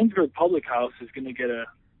Hinesburg Public House is going to get a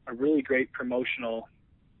really great promotional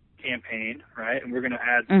campaign, right? And we're going to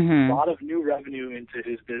add a lot of new revenue into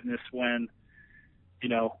his business when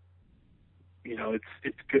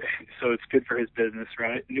it's good. So it's good for his business,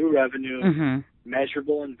 right? New revenue,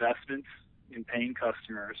 measurable investments in paying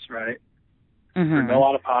customers, right? For no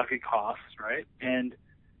out-of-pocket costs, right? And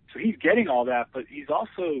so he's getting all that, but he's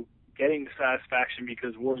also getting the satisfaction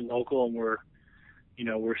because we're local and we're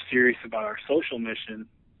serious about our social mission.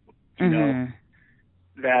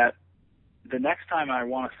 That the next time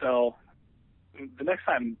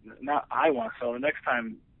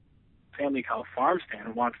Family Cow Farm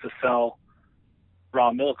Stand wants to sell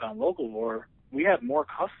raw milk on Localvore, we have more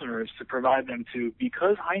customers to provide them to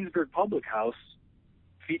because Hinesburg Public House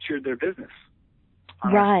featured their business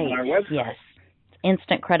on our website. Yes,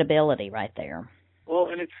 instant credibility right there. Well,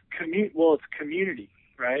 and it's community,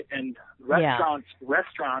 right? And restaurants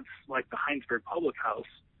like the Hinesburg Public House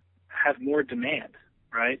have more demand,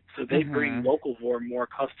 right? So they bring Localvore more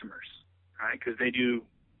customers, right? Because they do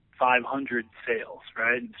 500 sales,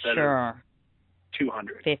 right? Instead of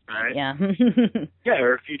 200, 50, right? Yeah. Yeah,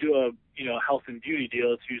 or if you do a health and beauty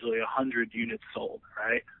deal, it's usually 100 units sold,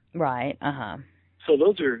 right? Right. So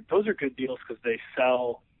those are good deals because they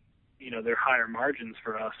sell, they're higher margins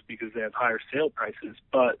for us because they have higher sale prices.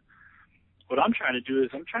 But what I'm trying to do is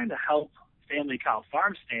I'm trying to help Family Cow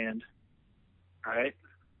Farm Stand, right?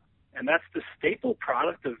 And that's the staple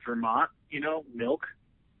product of Vermont, milk.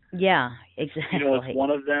 Yeah, exactly. It's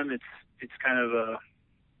one of them. It's kind of a,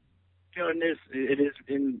 it is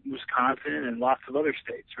in Wisconsin and lots of other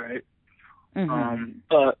states, right?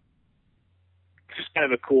 But it's just kind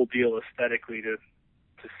of a cool deal aesthetically to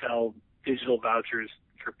sell digital vouchers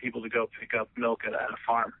for people to go pick up milk at a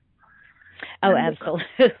farm. Oh,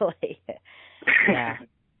 absolutely. Yeah.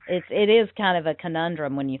 It is kind of a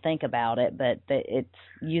conundrum when you think about it, but it's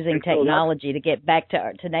using technology to get back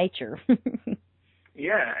to nature.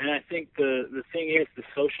 Yeah, and I think the thing is the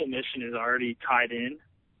social mission is already tied in.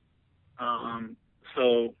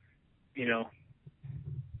 So,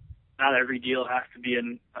 not every deal has to be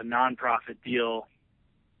a nonprofit deal,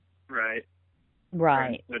 right?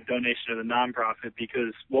 Right. A donation to the nonprofit,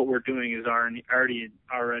 because what we're doing is already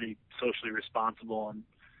socially responsible and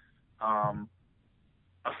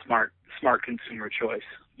a smart consumer choice,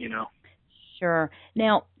 Sure.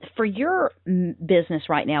 Now, for your business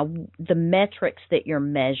right now, the metrics that you're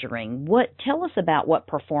measuring, tell us about what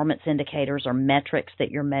performance indicators or metrics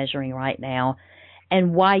that you're measuring right now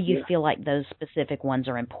and why you feel like those specific ones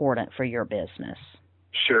are important for your business.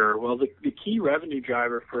 Sure. Well, the key revenue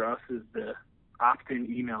driver for us is the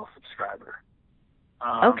opt-in email subscriber.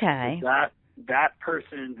 Okay. That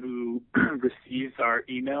person who receives our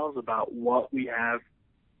emails about what we have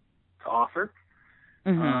to offer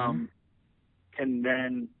can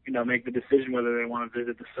then, make the decision whether they want to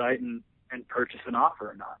visit the site and purchase an offer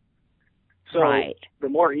or not. So the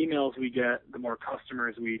more emails we get, the more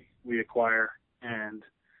customers we acquire, and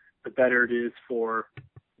the better it is for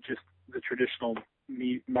just the traditional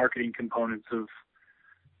marketing components of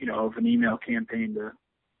an email campaign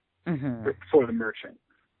for the merchant.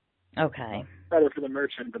 Okay. Better for the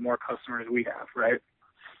merchant, the more customers we have, right?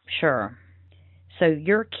 Sure. So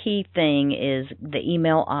your key thing is the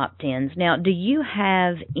email opt-ins. Now, do you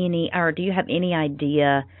have any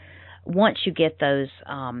idea once you get those,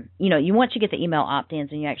 once you get the email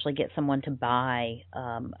opt-ins and you actually get someone to buy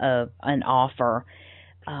an offer,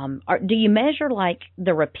 do you measure like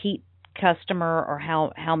the repeat customer, or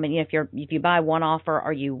how many? If you buy one offer,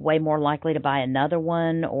 are you way more likely to buy another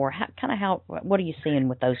one, or what are you seeing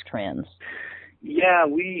with those trends? Yeah,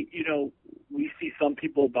 we see some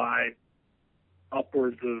people buy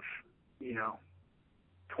upwards of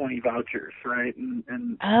 20 vouchers, right?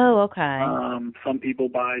 And oh, okay. Some people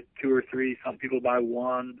buy 2 or 3, some people buy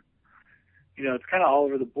 1. It's kind of all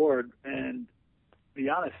over the board. And the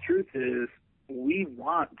honest truth is, we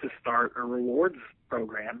want to start a rewards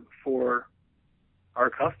program for our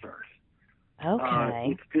customers.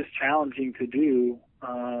 Okay. It's just challenging to do.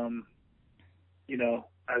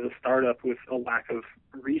 as a startup with a lack of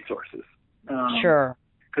resources. Sure.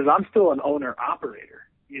 Because I'm still an owner operator,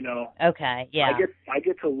 you know. Okay. Yeah. I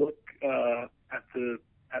get to look at the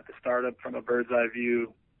startup from a bird's eye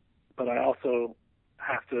view, but I also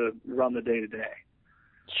have to run the day to day.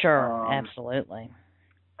 Sure. Absolutely.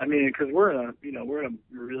 I mean, because we're in a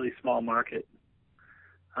really small market.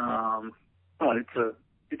 But it's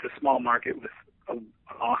a small market with an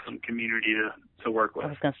awesome community to work with. I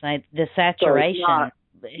was going to say the saturation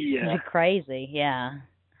is crazy. Yeah.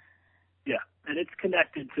 Yeah, and it's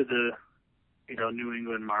connected to the New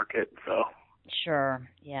England market. So. Sure.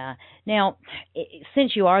 Yeah. Now,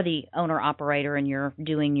 since you are the owner operator and you're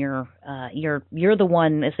doing you're the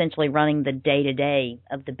one essentially running the day to day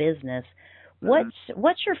of the business.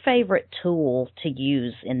 What's your favorite tool to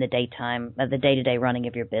use in the daytime of the day to day running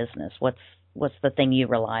of your business? What's the thing you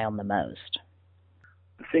rely on the most?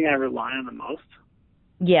 The thing I rely on the most?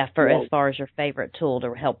 Yeah, as far as your favorite tool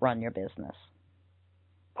to help run your business.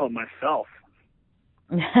 Oh, myself.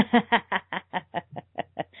 If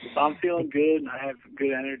I'm feeling good and I have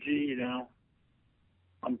good energy,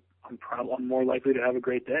 I'm more likely to have a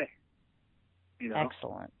great day.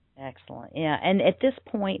 Excellent. Yeah, and at this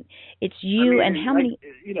point, it's you and how many?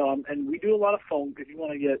 And we do a lot of phone. If you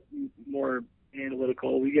want to get more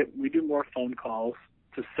analytical, we do more phone calls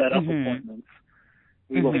to set up appointments.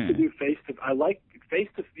 We like to do I like face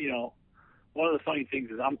to. One of the funny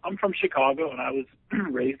things is I'm from Chicago and I was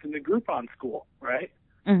raised in the Groupon school, right?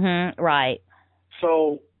 Right.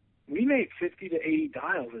 So we made 50 to 80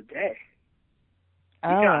 dials a day.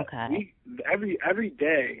 Okay. Every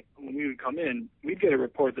day when we would come in, we'd get a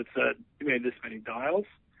report that said, you made this many dials,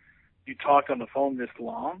 you talked on the phone this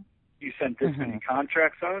long, you sent this many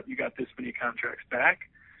contracts out, you got this many contracts back,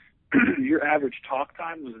 your average talk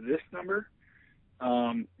time was this number,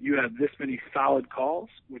 you had this many solid calls,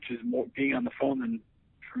 which is more being on the phone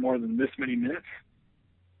for more than this many minutes.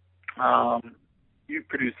 You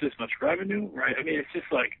produced this much revenue, right? I mean, it's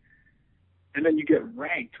just like, and then you get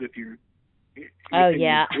ranked with your group, right?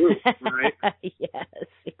 Yes,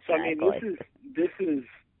 exactly. So I mean, this is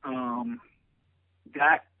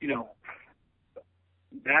that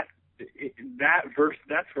verse.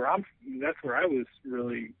 That's where I was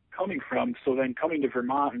really coming from. So then coming to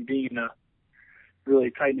Vermont and being in a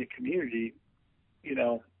really tight knit community,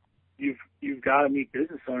 you've got to meet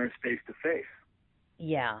business owners face to face.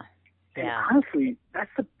 Yeah. And honestly, that's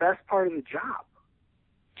the best part of the job.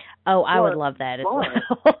 Oh, I would love that as well.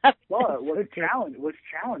 But what's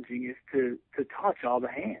challenging is to touch all the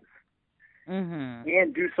hands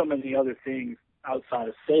and do some of the other things outside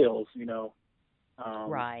of sales,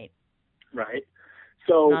 right. Right.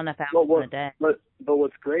 So, not enough hours in a day. But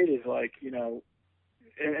what's great is like, and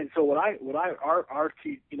so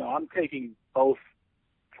I'm taking both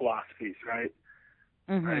philosophies, right?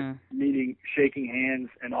 Right? Meaning shaking hands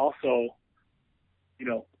and also,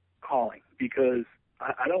 calling, because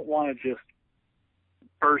I don't want to just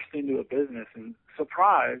burst into a business and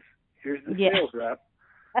surprise, here's the sales rep,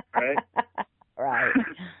 right? Right.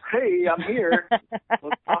 Hey, I'm here.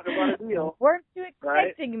 Let's talk about a deal. Weren't you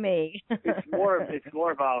expecting me? It's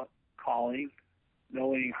more about calling,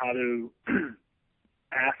 knowing how to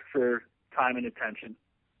ask for time and attention,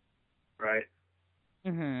 right?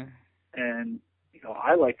 And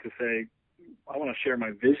I like to say, I want to share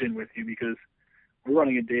my vision with you because we're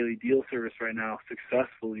running a daily deal service right now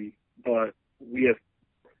successfully, but we have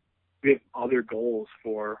other goals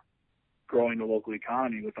for growing the local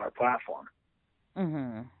economy with our platform.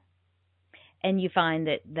 And you find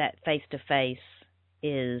that face-to-face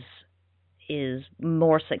is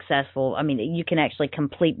more successful. I mean, you can actually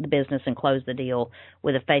complete the business and close the deal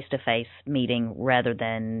with a face-to-face meeting rather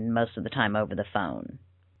than most of the time over the phone.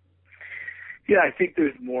 Yeah, I think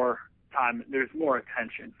there's more time, there's more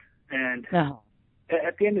attention. And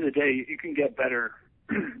at the end of the day, you can get better,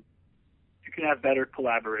 you can have better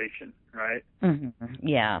collaboration, right?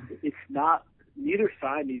 Yeah. It's not, neither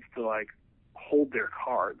side needs to hold their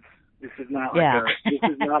cards. This is not this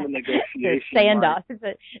is not a negotiation. Standoff.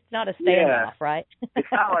 It's not a standoff, right?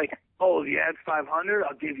 It's not like, oh, you add 500,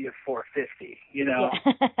 I'll give you 450.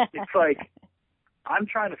 It's like, I'm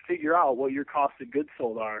trying to figure out what your cost of goods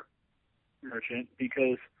sold are, merchant,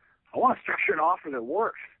 because I want to structure an offer that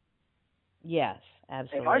works. Yes,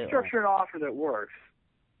 absolutely. If I structure an offer that works,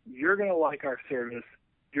 you're going to like our service.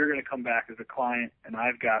 You're going to come back as a client, and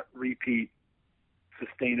I've got repeat,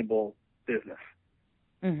 sustainable business.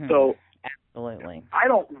 So, absolutely. I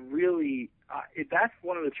don't really. That's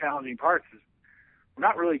one of the challenging parts. Is we're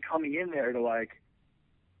not really coming in there to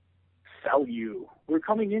sell you. We're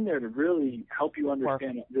coming in there to really help you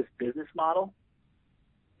understand this business model,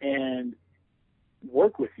 and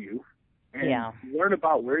work with you and learn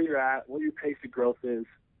about where you're at, what your pace of growth is,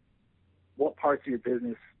 what parts of your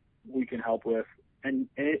business we can help with. And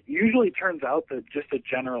it usually turns out that just a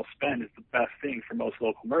general spend is the best thing for most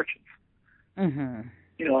local merchants. Mm-hmm.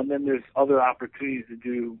 You know, and then there's other opportunities to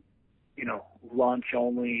do, you know, lunch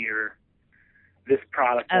only or this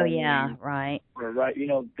product only. Oh, yeah, right. Or, right, you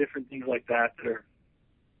know, different things like that are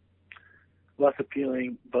less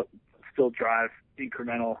appealing but still drive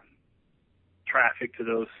incremental traffic to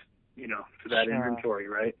those, you know, to that inventory,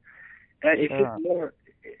 right? And it's just more,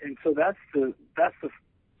 and so that's the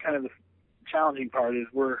kind of the challenging part is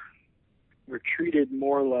we're treated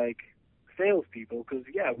more like salespeople because,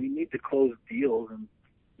 we need to close deals and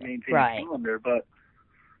maintain a calendar, but,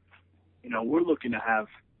 you know, we're looking to have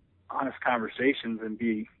honest conversations and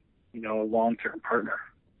be, you know, a long-term partner.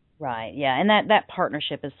 Right, yeah, and that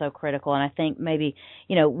partnership is so critical, and I think maybe,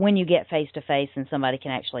 you know, when you get face-to-face and somebody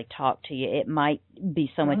can actually talk to you, it might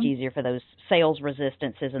be so much easier for those sales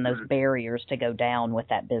resistances and those barriers to go down with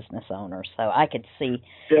that business owner. So I could see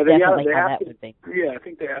definitely how that would be. Yeah, I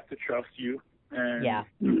think they have to trust you, and,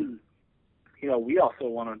 you know, we also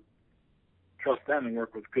want to trust them and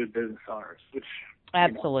work with good business owners, which...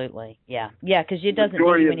 Absolutely, because it doesn't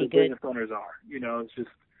do you any good. Business owners are, you know, it's just...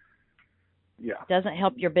 Yeah. Doesn't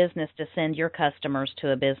help your business to send your customers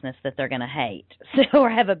to a business that they're going to hate or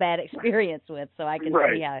have a bad experience with. So I can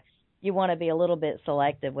see how you want to be a little bit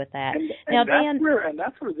selective with that. Now, Dan,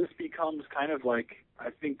 that's where this becomes kind of like, I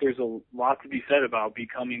think there's a lot to be said about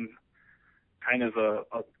becoming kind of a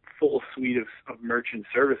full suite of merchant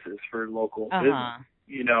services for local business.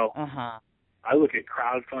 You know, I look at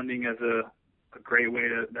crowdfunding as a great way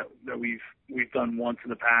that we've done once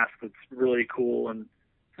in the past. That's really cool and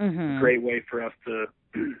a great way for us to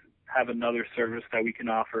have another service that we can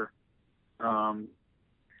offer.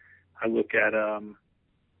 I look at a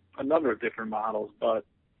number of different models, but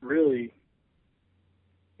really,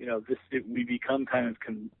 you know, we become kind of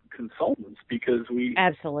consultants because we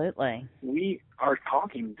are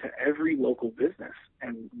talking to every local business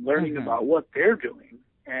and learning about what they're doing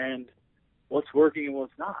and what's working and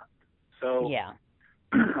what's not. So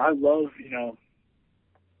I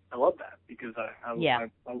love that because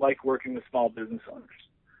I like working with small business owners.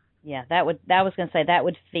 Yeah, that was going to say that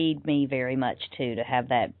would feed me very much too, to have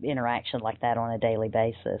that interaction like that on a daily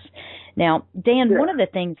basis. Now, Dan, one of the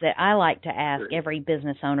things that I like to ask every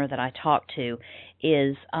business owner that I talk to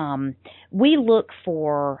is we look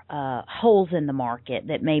for holes in the market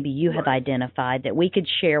that maybe you have identified that we could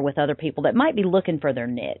share with other people that might be looking for their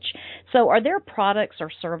niche. So are there products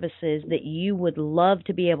or services that you would love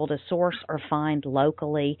to be able to source or find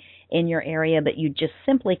locally in your area, but you just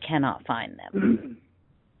simply cannot find them?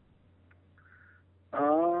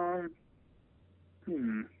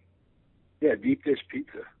 Yeah, deep dish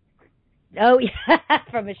pizza. Oh, yeah,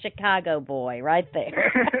 from a Chicago boy right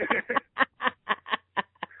there.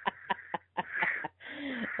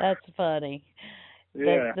 That's funny.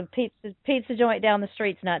 Yeah. The pizza joint down the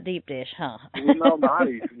street's not deep dish, huh? Lou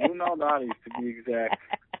Malnati's to be exact.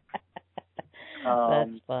 That's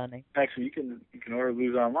funny. Actually, you can order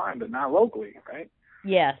Lou's online, but not locally, right?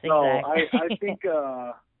 Yes, exactly. So I think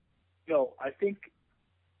I think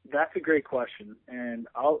that's a great question, and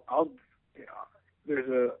there's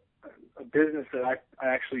a business that I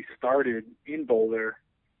actually started in Boulder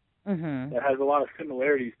that has a lot of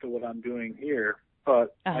similarities to what I'm doing here.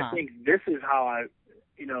 But I think this is how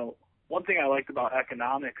one thing I liked about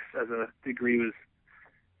economics as a degree was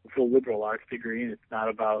it's a liberal arts degree, and it's not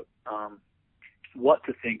about what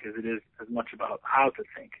to think as it is as much about how to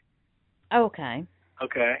think. Okay.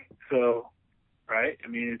 Okay. So, right? I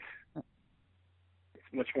mean, it's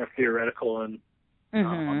much more theoretical and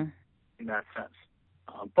in that sense.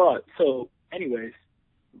 But so, anyways,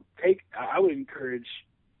 I would encourage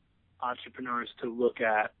entrepreneurs to look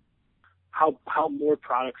at how more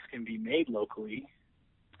products can be made locally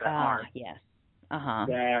that aren't. Yes.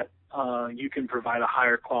 That you can provide a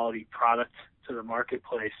higher quality product to the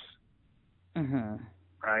marketplace,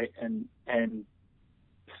 right? And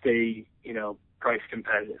stay, price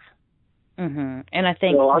competitive. And I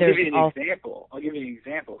think I'll give you an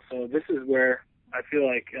example. So this is where I feel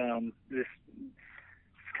like this is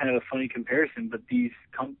kind of a funny comparison, but these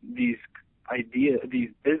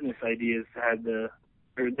business ideas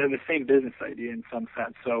they're the same business idea in some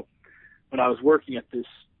sense. So when I was working at this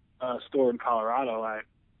store in Colorado, I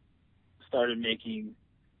started making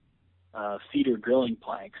cedar grilling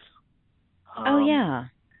planks.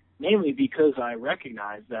 Mainly because I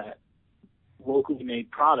recognized that locally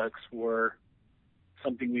made products were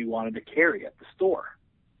something we wanted to carry at the store.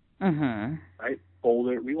 Right?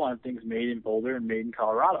 Boulder, we wanted things made in Boulder and made in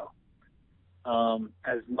Colorado.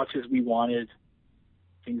 as much as we wanted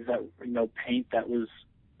things that, paint that was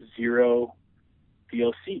 0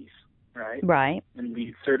 VOCs, right? Right. And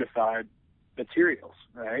LEED certified materials,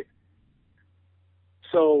 right?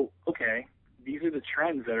 So, okay, these are the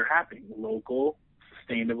trends that are happening: local,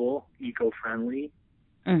 sustainable, eco-friendly,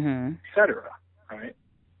 Mm-hmm. et cetera, right?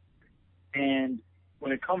 And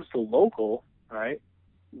when it comes to local, right,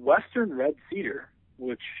 Western red cedar,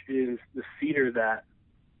 which is the cedar that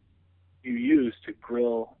you use to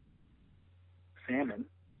grill salmon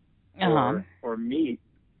or meat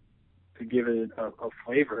to give it a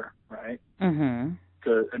flavor, right? Mm-hmm.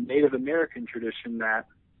 It's a Native American tradition that,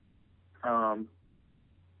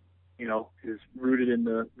 is rooted in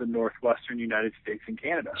the northwestern United States and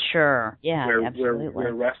Canada. Sure. Yeah, absolutely.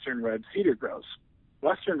 Where Western red cedar grows.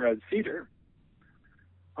 Western red cedar,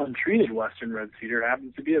 untreated Western red cedar,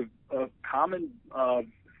 happens to be a common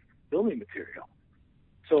building material.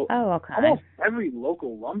 So almost every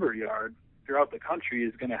local lumber yard throughout the country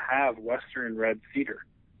is going to have Western red cedar.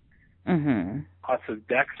 Mm-hmm. Lots of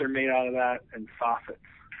decks are made out of that and soffits.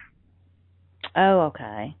 Oh,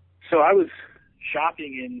 okay. So I was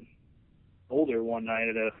shopping in Boulder one night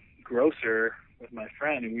at a grocer with my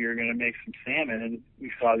friend, and we were going to make some salmon, and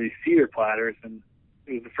we saw these cedar platters, and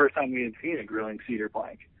it was the first time we had seen a grilling cedar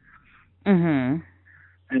plank. Mm-hmm.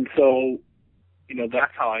 And so,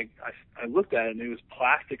 that's how I looked at it, and it was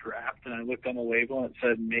plastic wrapped, and I looked on the label, and it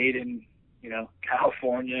said made in,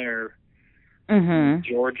 California or mm-hmm.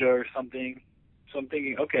 Georgia or something. So I'm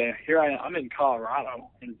thinking, okay, I'm in Colorado,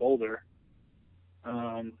 in Boulder,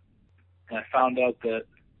 and I found out that,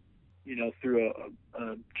 through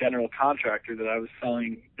a general contractor that I was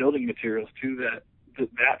selling building materials to,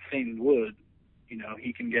 that same wood,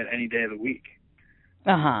 he can get any day of the week.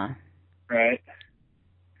 Uh-huh. Right?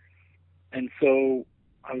 And so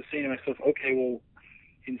I was saying to myself, okay, well,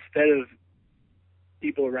 instead of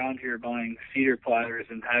people around here buying cedar platters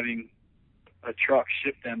and having a truck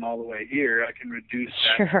ship them all the way here, I can reduce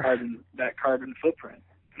that carbon footprint,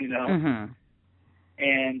 mm-hmm.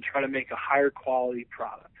 and try to make a higher quality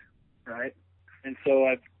product, right? And so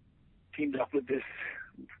I've teamed up with this,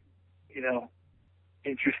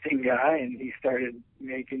 interesting guy, and he started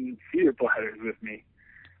making cedar platters with me.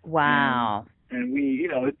 Wow. And we,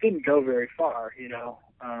 it didn't go very far,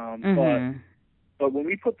 mm-hmm. but when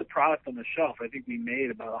we put the product on the shelf, I think we made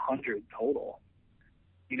about 100 total.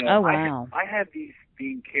 Oh, wow. I had these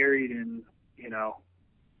being carried in,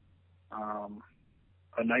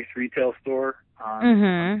 a nice retail store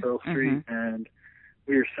on Pearl Street, mm-hmm. and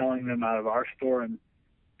we were selling them out of our store, and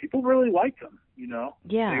people really liked them,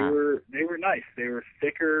 Yeah. They were nice. They were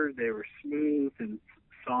thicker, they were smooth and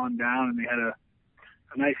sawn down, and they had a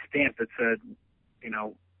nice stamp that said,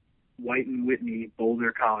 White and Whitney,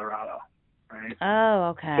 Boulder, Colorado, right? Oh,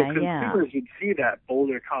 okay, so consumers would see that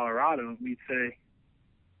Boulder, Colorado, and we'd say,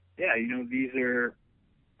 yeah, these are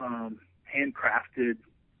handcrafted,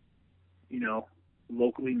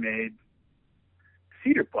 locally made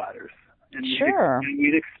cedar platters. And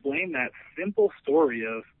we'd explain that simple story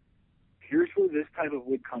of, here's where this type of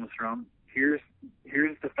wood comes from. Here's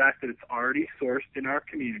the fact that it's already sourced in our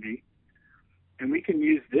community, and we can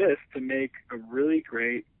use this to make a really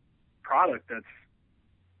great product that's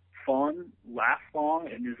fun, lasts long,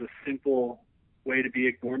 and is a simple way to be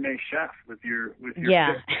a gourmet chef with your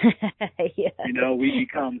yeah. yeah. We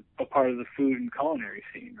become a part of the food and culinary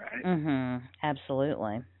scene, right? Mm-hmm.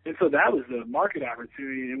 Absolutely. And so that was the market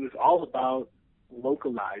opportunity. It was all about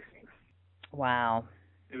localizing. Wow.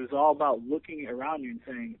 It was all about looking around you and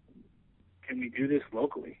saying, can we do this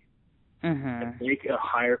locally? Mm-hmm. And make a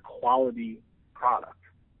higher quality product.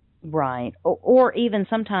 Right. Or even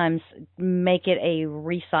sometimes make it a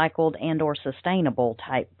recycled and or sustainable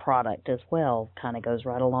type product as well. Kind of goes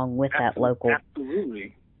right along with that local.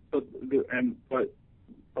 Absolutely. But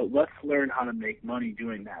let's learn how to make money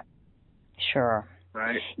doing that. Sure.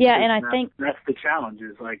 Right? Yeah, because and I think that's the challenge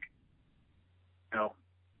is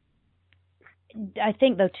I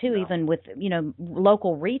think though too, even with,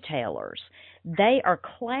 local retailers, they are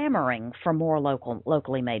clamoring for more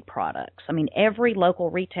locally made products. I mean, every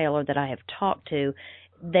local retailer that I have talked to,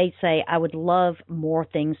 they say, I would love more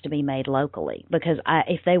things to be made locally because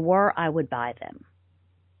if they were, I would buy them.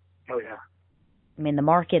 Oh yeah. I mean, the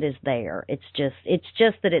market is there. It's just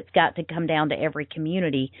that it's got to come down to every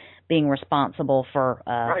community being responsible for,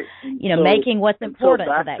 right. making what's important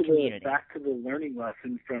to that community. Back to the learning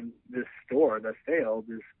lesson from this store that failed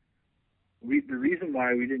is the reason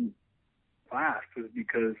why we didn't last was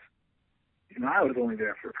because, I was only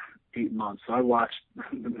there for 8 months, so I watched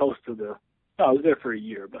most of I was there for a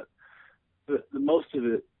year, but the most of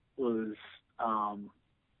it was,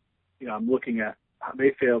 I'm looking at how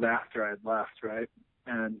they failed after I had left, right?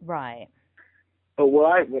 And right. But what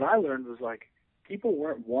I learned was like people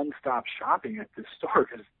weren't one-stop shopping at this store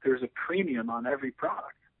because there's a premium on every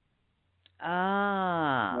product.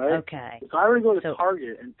 Ah, right? Okay. If I were to go to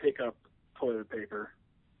Target and pick up toilet paper,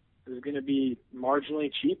 it's going to be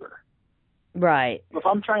marginally cheaper. Right. If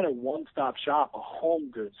I'm trying to one-stop shop a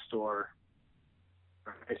home goods store,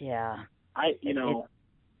 right, yeah, I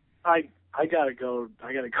gotta go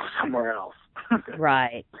somewhere else.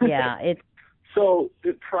 Right. Yeah. So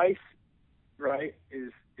the price, right,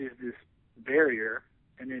 is this barrier,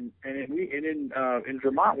 and in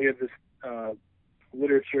Vermont we have this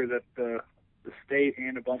literature that the state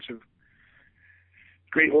and a bunch of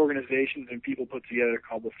great organizations and people put together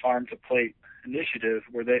called the Farm to Plate Initiative,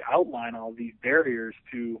 where they outline all these barriers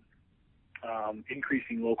to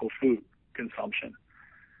increasing local food consumption.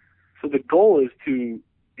 So the goal is to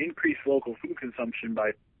increase local food consumption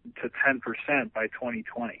to 10% by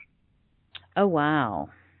 2020. Oh, wow.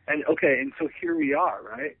 And so here we are,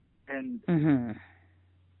 right? And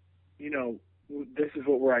this is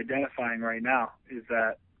what we're identifying right now, is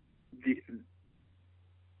that the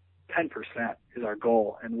 10% is our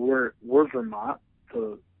goal, and we're Vermont,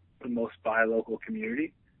 the most buy local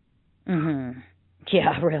community.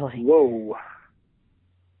 Yeah, really. Whoa.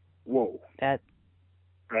 That.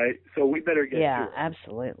 Right. So we better get to it. Yeah,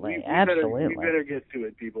 absolutely. We better get to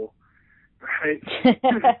it, people. Right.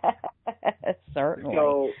 Certainly.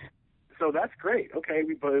 So that's great. Okay,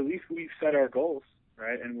 but at least we've set our goals,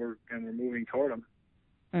 right? And we're moving toward them.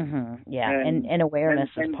 Yeah, and awareness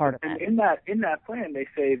is part of that. And in that plan, they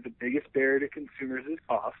say the biggest barrier to consumers is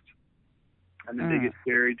cost, and the biggest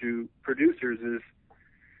barrier to producers is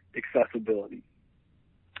accessibility.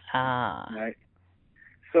 Right.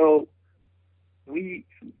 So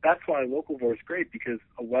that's why Localvore is great, because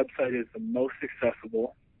a website is the most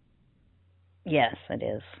accessible. Yes, it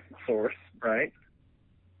is. Source, right?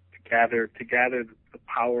 To gather the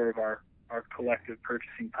power of our collective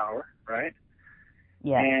purchasing power, right?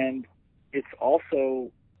 Yeah. And it's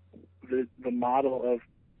also the model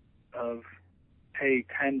of pay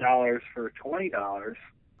 $10 for $20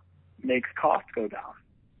 makes costs go down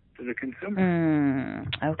to the consumer.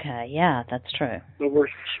 Okay, yeah, that's true. So we're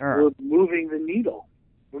moving the needle.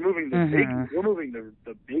 We're moving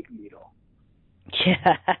the big needle.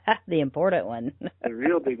 Yeah, the important one. The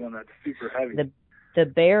real big one that's super heavy. The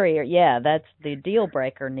barrier, yeah, that's the deal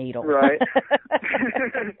breaker needle. Right.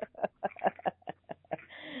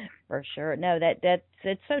 For sure. No,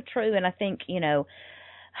 it's so true, and I think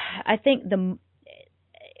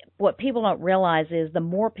what people don't realize is the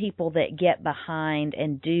more people that get behind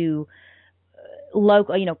and do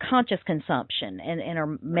local, conscious consumption and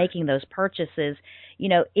are making those purchases,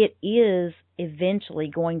 it is eventually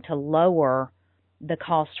going to lower the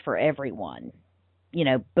cost for everyone,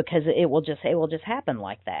 because it will just happen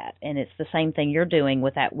like that. And it's the same thing you're doing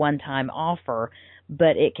with that one-time offer,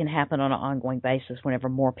 but it can happen on an ongoing basis whenever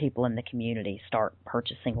more people in the community start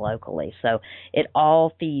purchasing locally. So it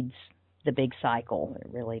all feeds the big cycle. It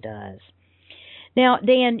really does. Now,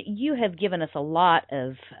 Dan, you have given us a lot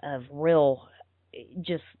of real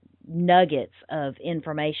just nuggets of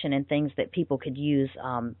information and things that people could use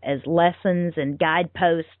as lessons and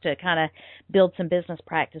guideposts to kind of build some business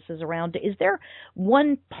practices around. Is there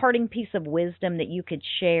one parting piece of wisdom that you could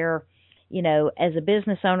share, as a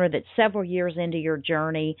business owner that's several years into your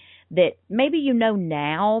journey that maybe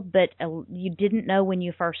now, but you didn't know when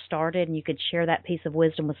you first started, and you could share that piece of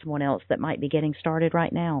wisdom with someone else that might be getting started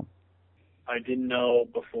right now? I didn't know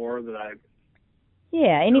before that I...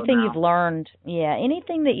 Yeah, anything you've learned. Yeah,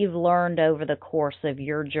 anything that you've learned over the course of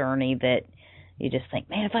your journey that you just think,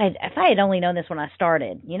 man, if I had only known this when I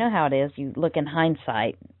started. You know how it is. You look in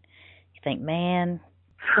hindsight. You think, man.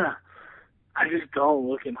 I just don't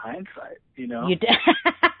look in hindsight. You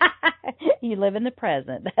You live in the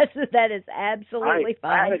present. That is absolutely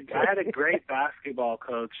fine. I had a great basketball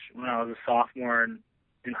coach when I was a sophomore in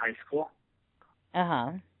high school.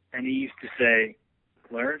 And he used to say,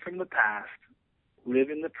 "Learn from the past, live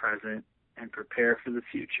in the present, and prepare for the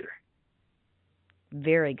future."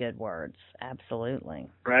 Very good words. Absolutely.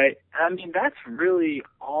 Right? I mean, that's really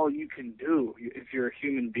all you can do if you're a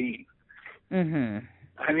human being.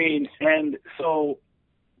 I mean, and so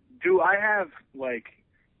do I have,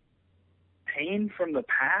 pain from the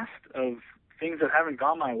past of things that haven't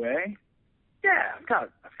gone my way? Yeah, I've got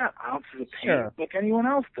ounces of pain like anyone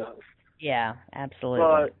else does. Yeah, absolutely.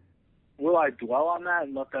 But will I dwell on that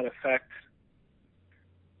and let that affect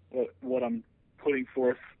what I'm putting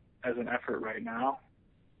forth as an effort right now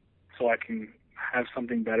so I can have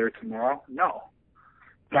something better tomorrow? No.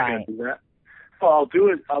 I'm not going to do that. Well, I'll do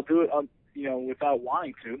it, without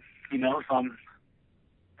wanting to, if I'm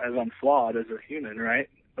flawed as a human, right?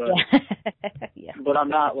 But, yeah. But I'm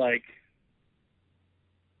not going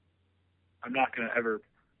to ever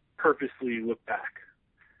purposely look back.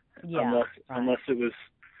 Yeah. Unless it was,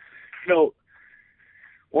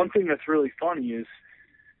 one thing that's really funny is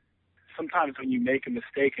sometimes when you make a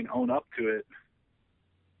mistake and own up to it,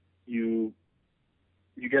 you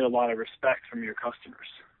get a lot of respect from your customers.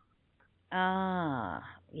 Ah,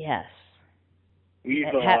 yes.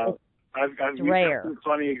 I've rare. some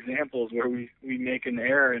funny examples where we make an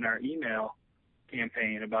error in our email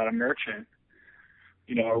campaign about a merchant.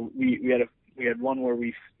 We had one where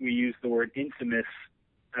we used the word infamous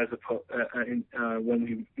when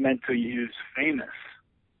we meant to use famous.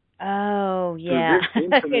 Oh, yeah. So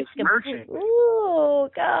this infamous merchant. Oh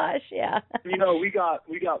gosh, yeah. We got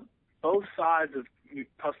both sides of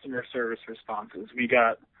customer service responses. We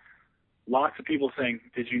got lots of people saying,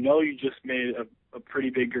 "Did you know you just made a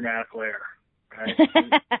pretty big grammatical error?" Right.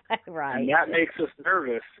 Right. And that makes us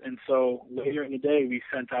nervous. And so later in the day, we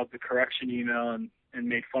sent out the correction email and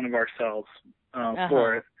made fun of ourselves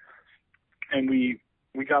for it. And we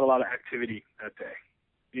got a lot of activity that day.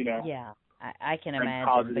 Yeah, I can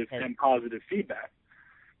imagine. And positive feedback.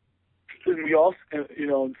 And we also,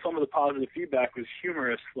 some of the positive feedback was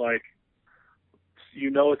humorous, like,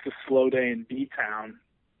 it's a slow day in B-Town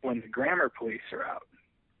when the grammar police are out.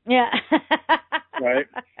 Yeah. Right?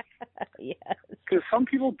 Yes. Because some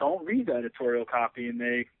people don't read the editorial copy and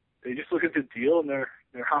they just look at the deal and they're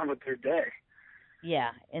on with their day.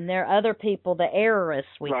 Yeah, and there are other people, the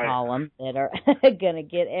errorists we call them, that are going to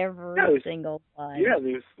get every single line. Yeah,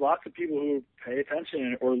 there's lots of people who pay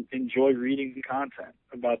attention or enjoy reading the content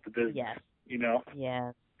about the business. Yes.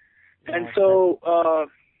 Yes. And so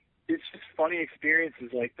it's just funny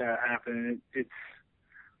experiences like that happen. It's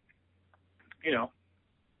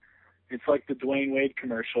like the Dwayne Wade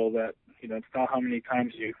commercial that, it's not how many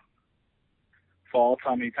times you fall, it's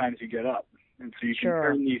how many times you get up. And so you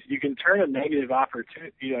can turn a negative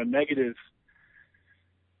opportunity, a negative,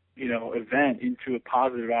 event into a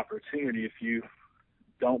positive opportunity if you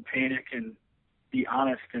don't panic and be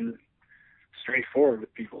honest and straightforward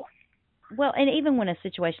with people. Well, and even when a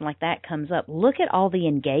situation like that comes up, look at all the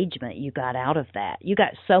engagement you got out of that. You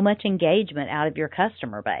got so much engagement out of your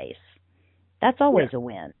customer base. That's always a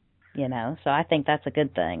win, so I think that's a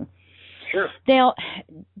good thing. Sure. Now,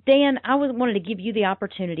 Dan, I wanted to give you the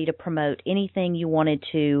opportunity to promote anything you wanted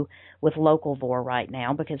to with Localvore right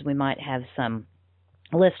now, because we might have some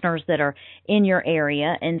listeners that are in your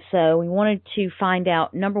area. And so we wanted to find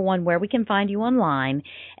out, number one, where we can find you online.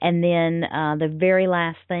 And then the very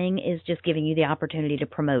last thing is just giving you the opportunity to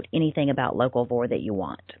promote anything about Localvore that you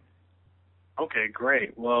want. Okay,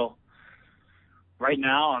 great. Well, right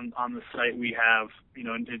now on the site we have,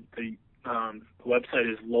 the website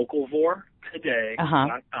is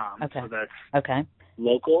localvoretoday.com. Okay. So that's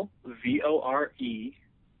local, VORE,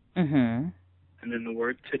 and then the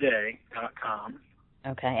word today.com.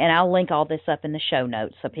 Okay, and I'll link all this up in the show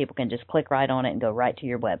notes so people can just click right on it and go right to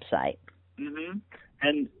your website. Mm-hmm.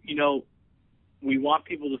 And, we want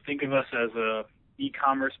people to think of us as a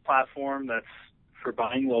e-commerce platform that's for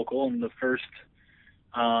buying local, and the first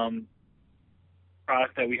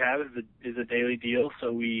product that we have is a daily deal.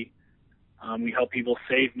 So we help people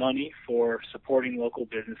save money for supporting local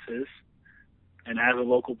businesses, and as a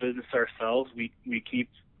local business ourselves, we keep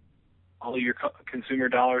all your consumer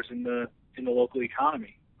dollars in the local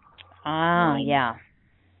economy. Yeah.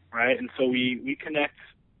 Right, and so we connect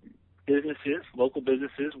local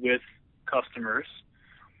businesses with customers,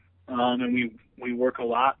 and we work a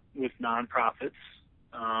lot with nonprofits,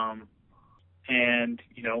 and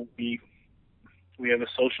we have a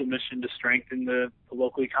social mission to strengthen the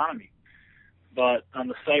local economy. But on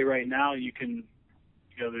the site right now, you can,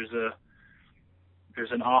 there's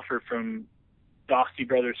an offer from Dosty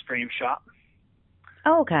Brothers Frame Shop.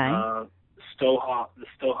 Oh, okay. The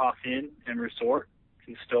Stohoff Inn and Resort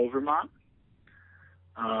in Stowe, Vermont.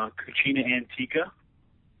 Cucina Antica,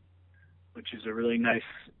 which is a really nice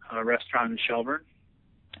restaurant in Shelburne.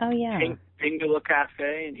 Oh, yeah. Pingala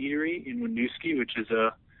Cafe and Eatery in Winooski, which is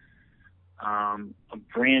a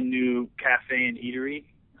brand new cafe and eatery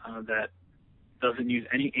that doesn't use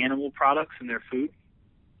any animal products in their food.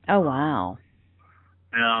 Oh, wow.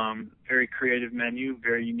 Very creative menu,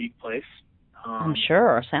 very unique place. I'm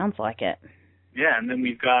sure. Sounds like it. Yeah, and then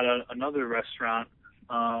we've got another restaurant,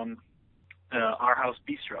 Our House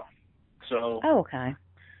Bistro. So. Oh, okay.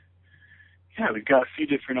 Yeah, we've got a few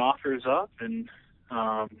different offers up, and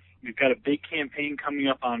we've got a big campaign coming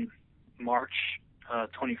up on March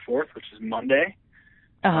 24th, which is Monday.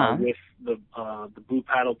 with the Blue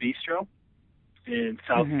Paddle Bistro in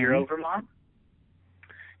South Hero, Vermont.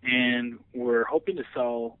 And we're hoping to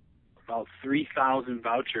sell about 3,000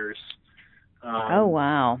 vouchers. Oh,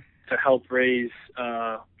 wow. To help raise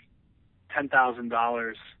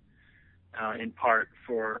 $10,000 in part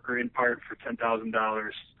for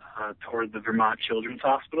 $10,000 toward the Vermont Children's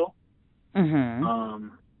Hospital.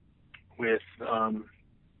 With a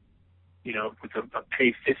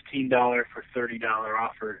pay $15 for $30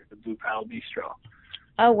 offer at the Blue Paddle Bistro.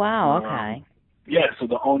 Oh, wow. Okay. Yeah, so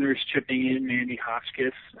the owner's chipping in, Mandy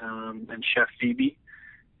Hotchkiss, and Chef Phoebe,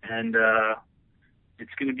 and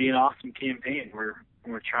it's going to be an awesome campaign. We're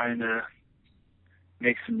trying to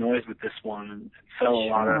make some noise with this one and sell a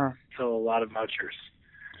lot of vouchers.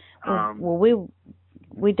 Well,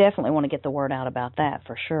 we definitely want to get the word out about that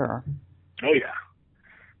for sure. Oh yeah,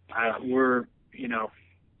 we're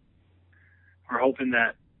hoping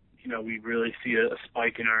that we really see a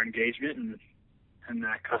spike in our engagement and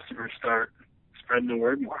that customers start spreading the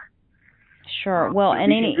word more. Sure. Well,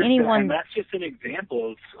 and anyone. And that's just an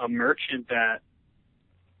example of a merchant that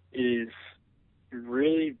is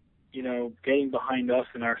really, getting behind us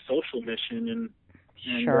in our social mission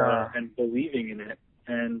and believing in it.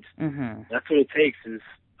 And that's what it takes is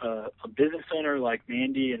a business owner like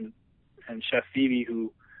Mandy and Chef Phoebe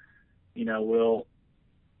who, will,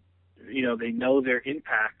 they know their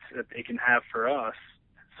impact that they can have for us.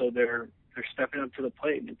 So they're stepping up to the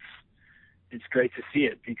plate. And it's great to see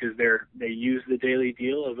it because they use the Daily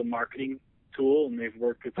Deal as a marketing tool, and they've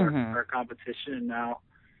worked with our competition, and now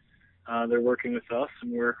they're working with us,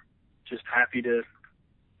 and we're just happy to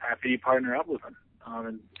partner up with them.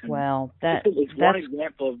 It's one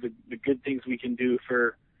example of the good things we can do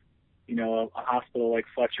for a hospital like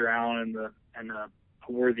Fletcher Allen and a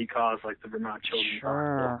worthy cause like the Vermont Children's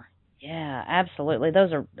Hospital. Yeah, absolutely.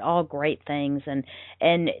 Those are all great things, and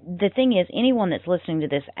the thing is, anyone that's listening to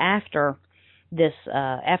this after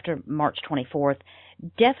March 24th,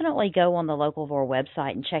 definitely go on the Localvore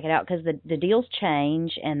website and check it out because the deals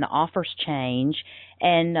change and the offers change,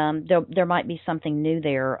 and there might be something new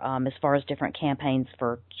there as far as different campaigns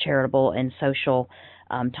for charitable and social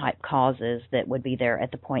type causes that would be there at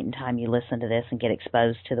the point in time you listen to this and get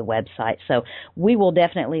exposed to the website. So we will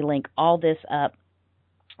definitely link all this up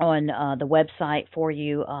on the website for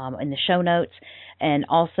you in the show notes, and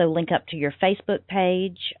also link up to your Facebook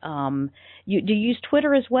page. Do you use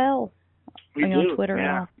Twitter as well? We do. On Twitter?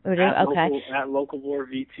 Yeah. Okay. At Localvore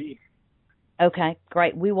VT. Okay,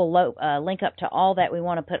 great. We will link up to all that. We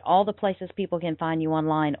want to put all the places people can find you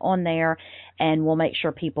online on there, and we'll make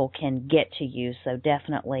sure people can get to you. So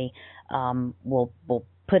definitely we'll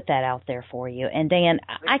put that out there for you. And Dan,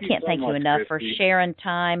 I can't thank you enough for sharing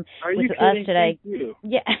time with us today. Thank you.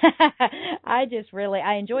 Yeah, I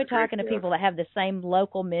enjoy talking to people that have the same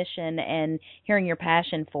local mission and hearing your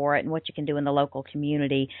passion for it and what you can do in the local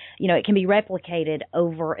community. It can be replicated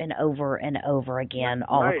over and over and over again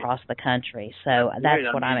all across the country. So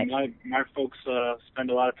that's what I'm. My folks spend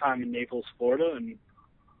a lot of time in Naples, Florida, and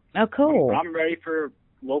oh, cool. I'm ready for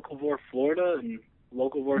Localvore, Florida, and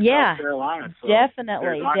Localvore, South Carolina. So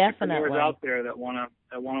definitely. There's entrepreneurs out there that want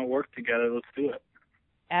to work together. Let's do it.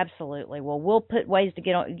 Absolutely. Well, we'll put ways to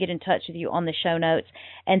get in touch with you on the show notes.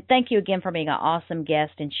 And thank you again for being an awesome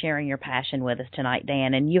guest and sharing your passion with us tonight,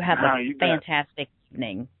 Dan. And you have a fantastic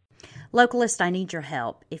evening. Localist, I need your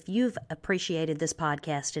help. If you've appreciated this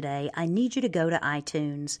podcast today, I need you to go to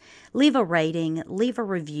iTunes, leave a rating, leave a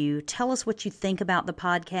review, tell us what you think about the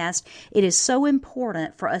podcast. It is so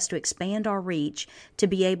important for us to expand our reach to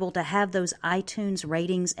be able to have those iTunes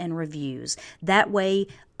ratings and reviews. That way,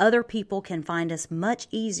 other people can find us much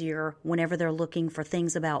easier whenever they're looking for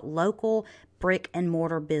things about local brick and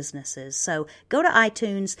mortar businesses. So go to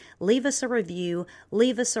iTunes, leave us a review,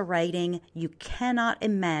 leave us a rating. You cannot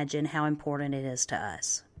imagine how important it is to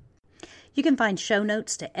us. You can find show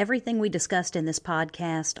notes to everything we discussed in this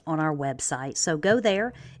podcast on our website. So go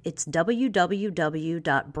there. It's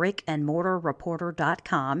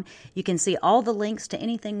www.brickandmortarreporter.com. You can see all the links to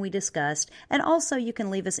anything we discussed, and also you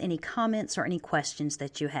can leave us any comments or any questions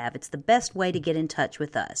that you have. It's the best way to get in touch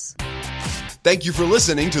with us. Thank you for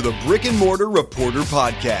listening to the Brick and Mortar Reporter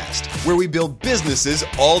Podcast, where we build businesses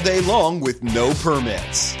all day long with no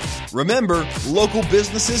permits. Remember, local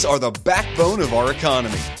businesses are the backbone of our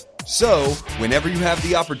economy. So, whenever you have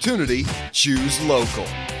the opportunity, choose local.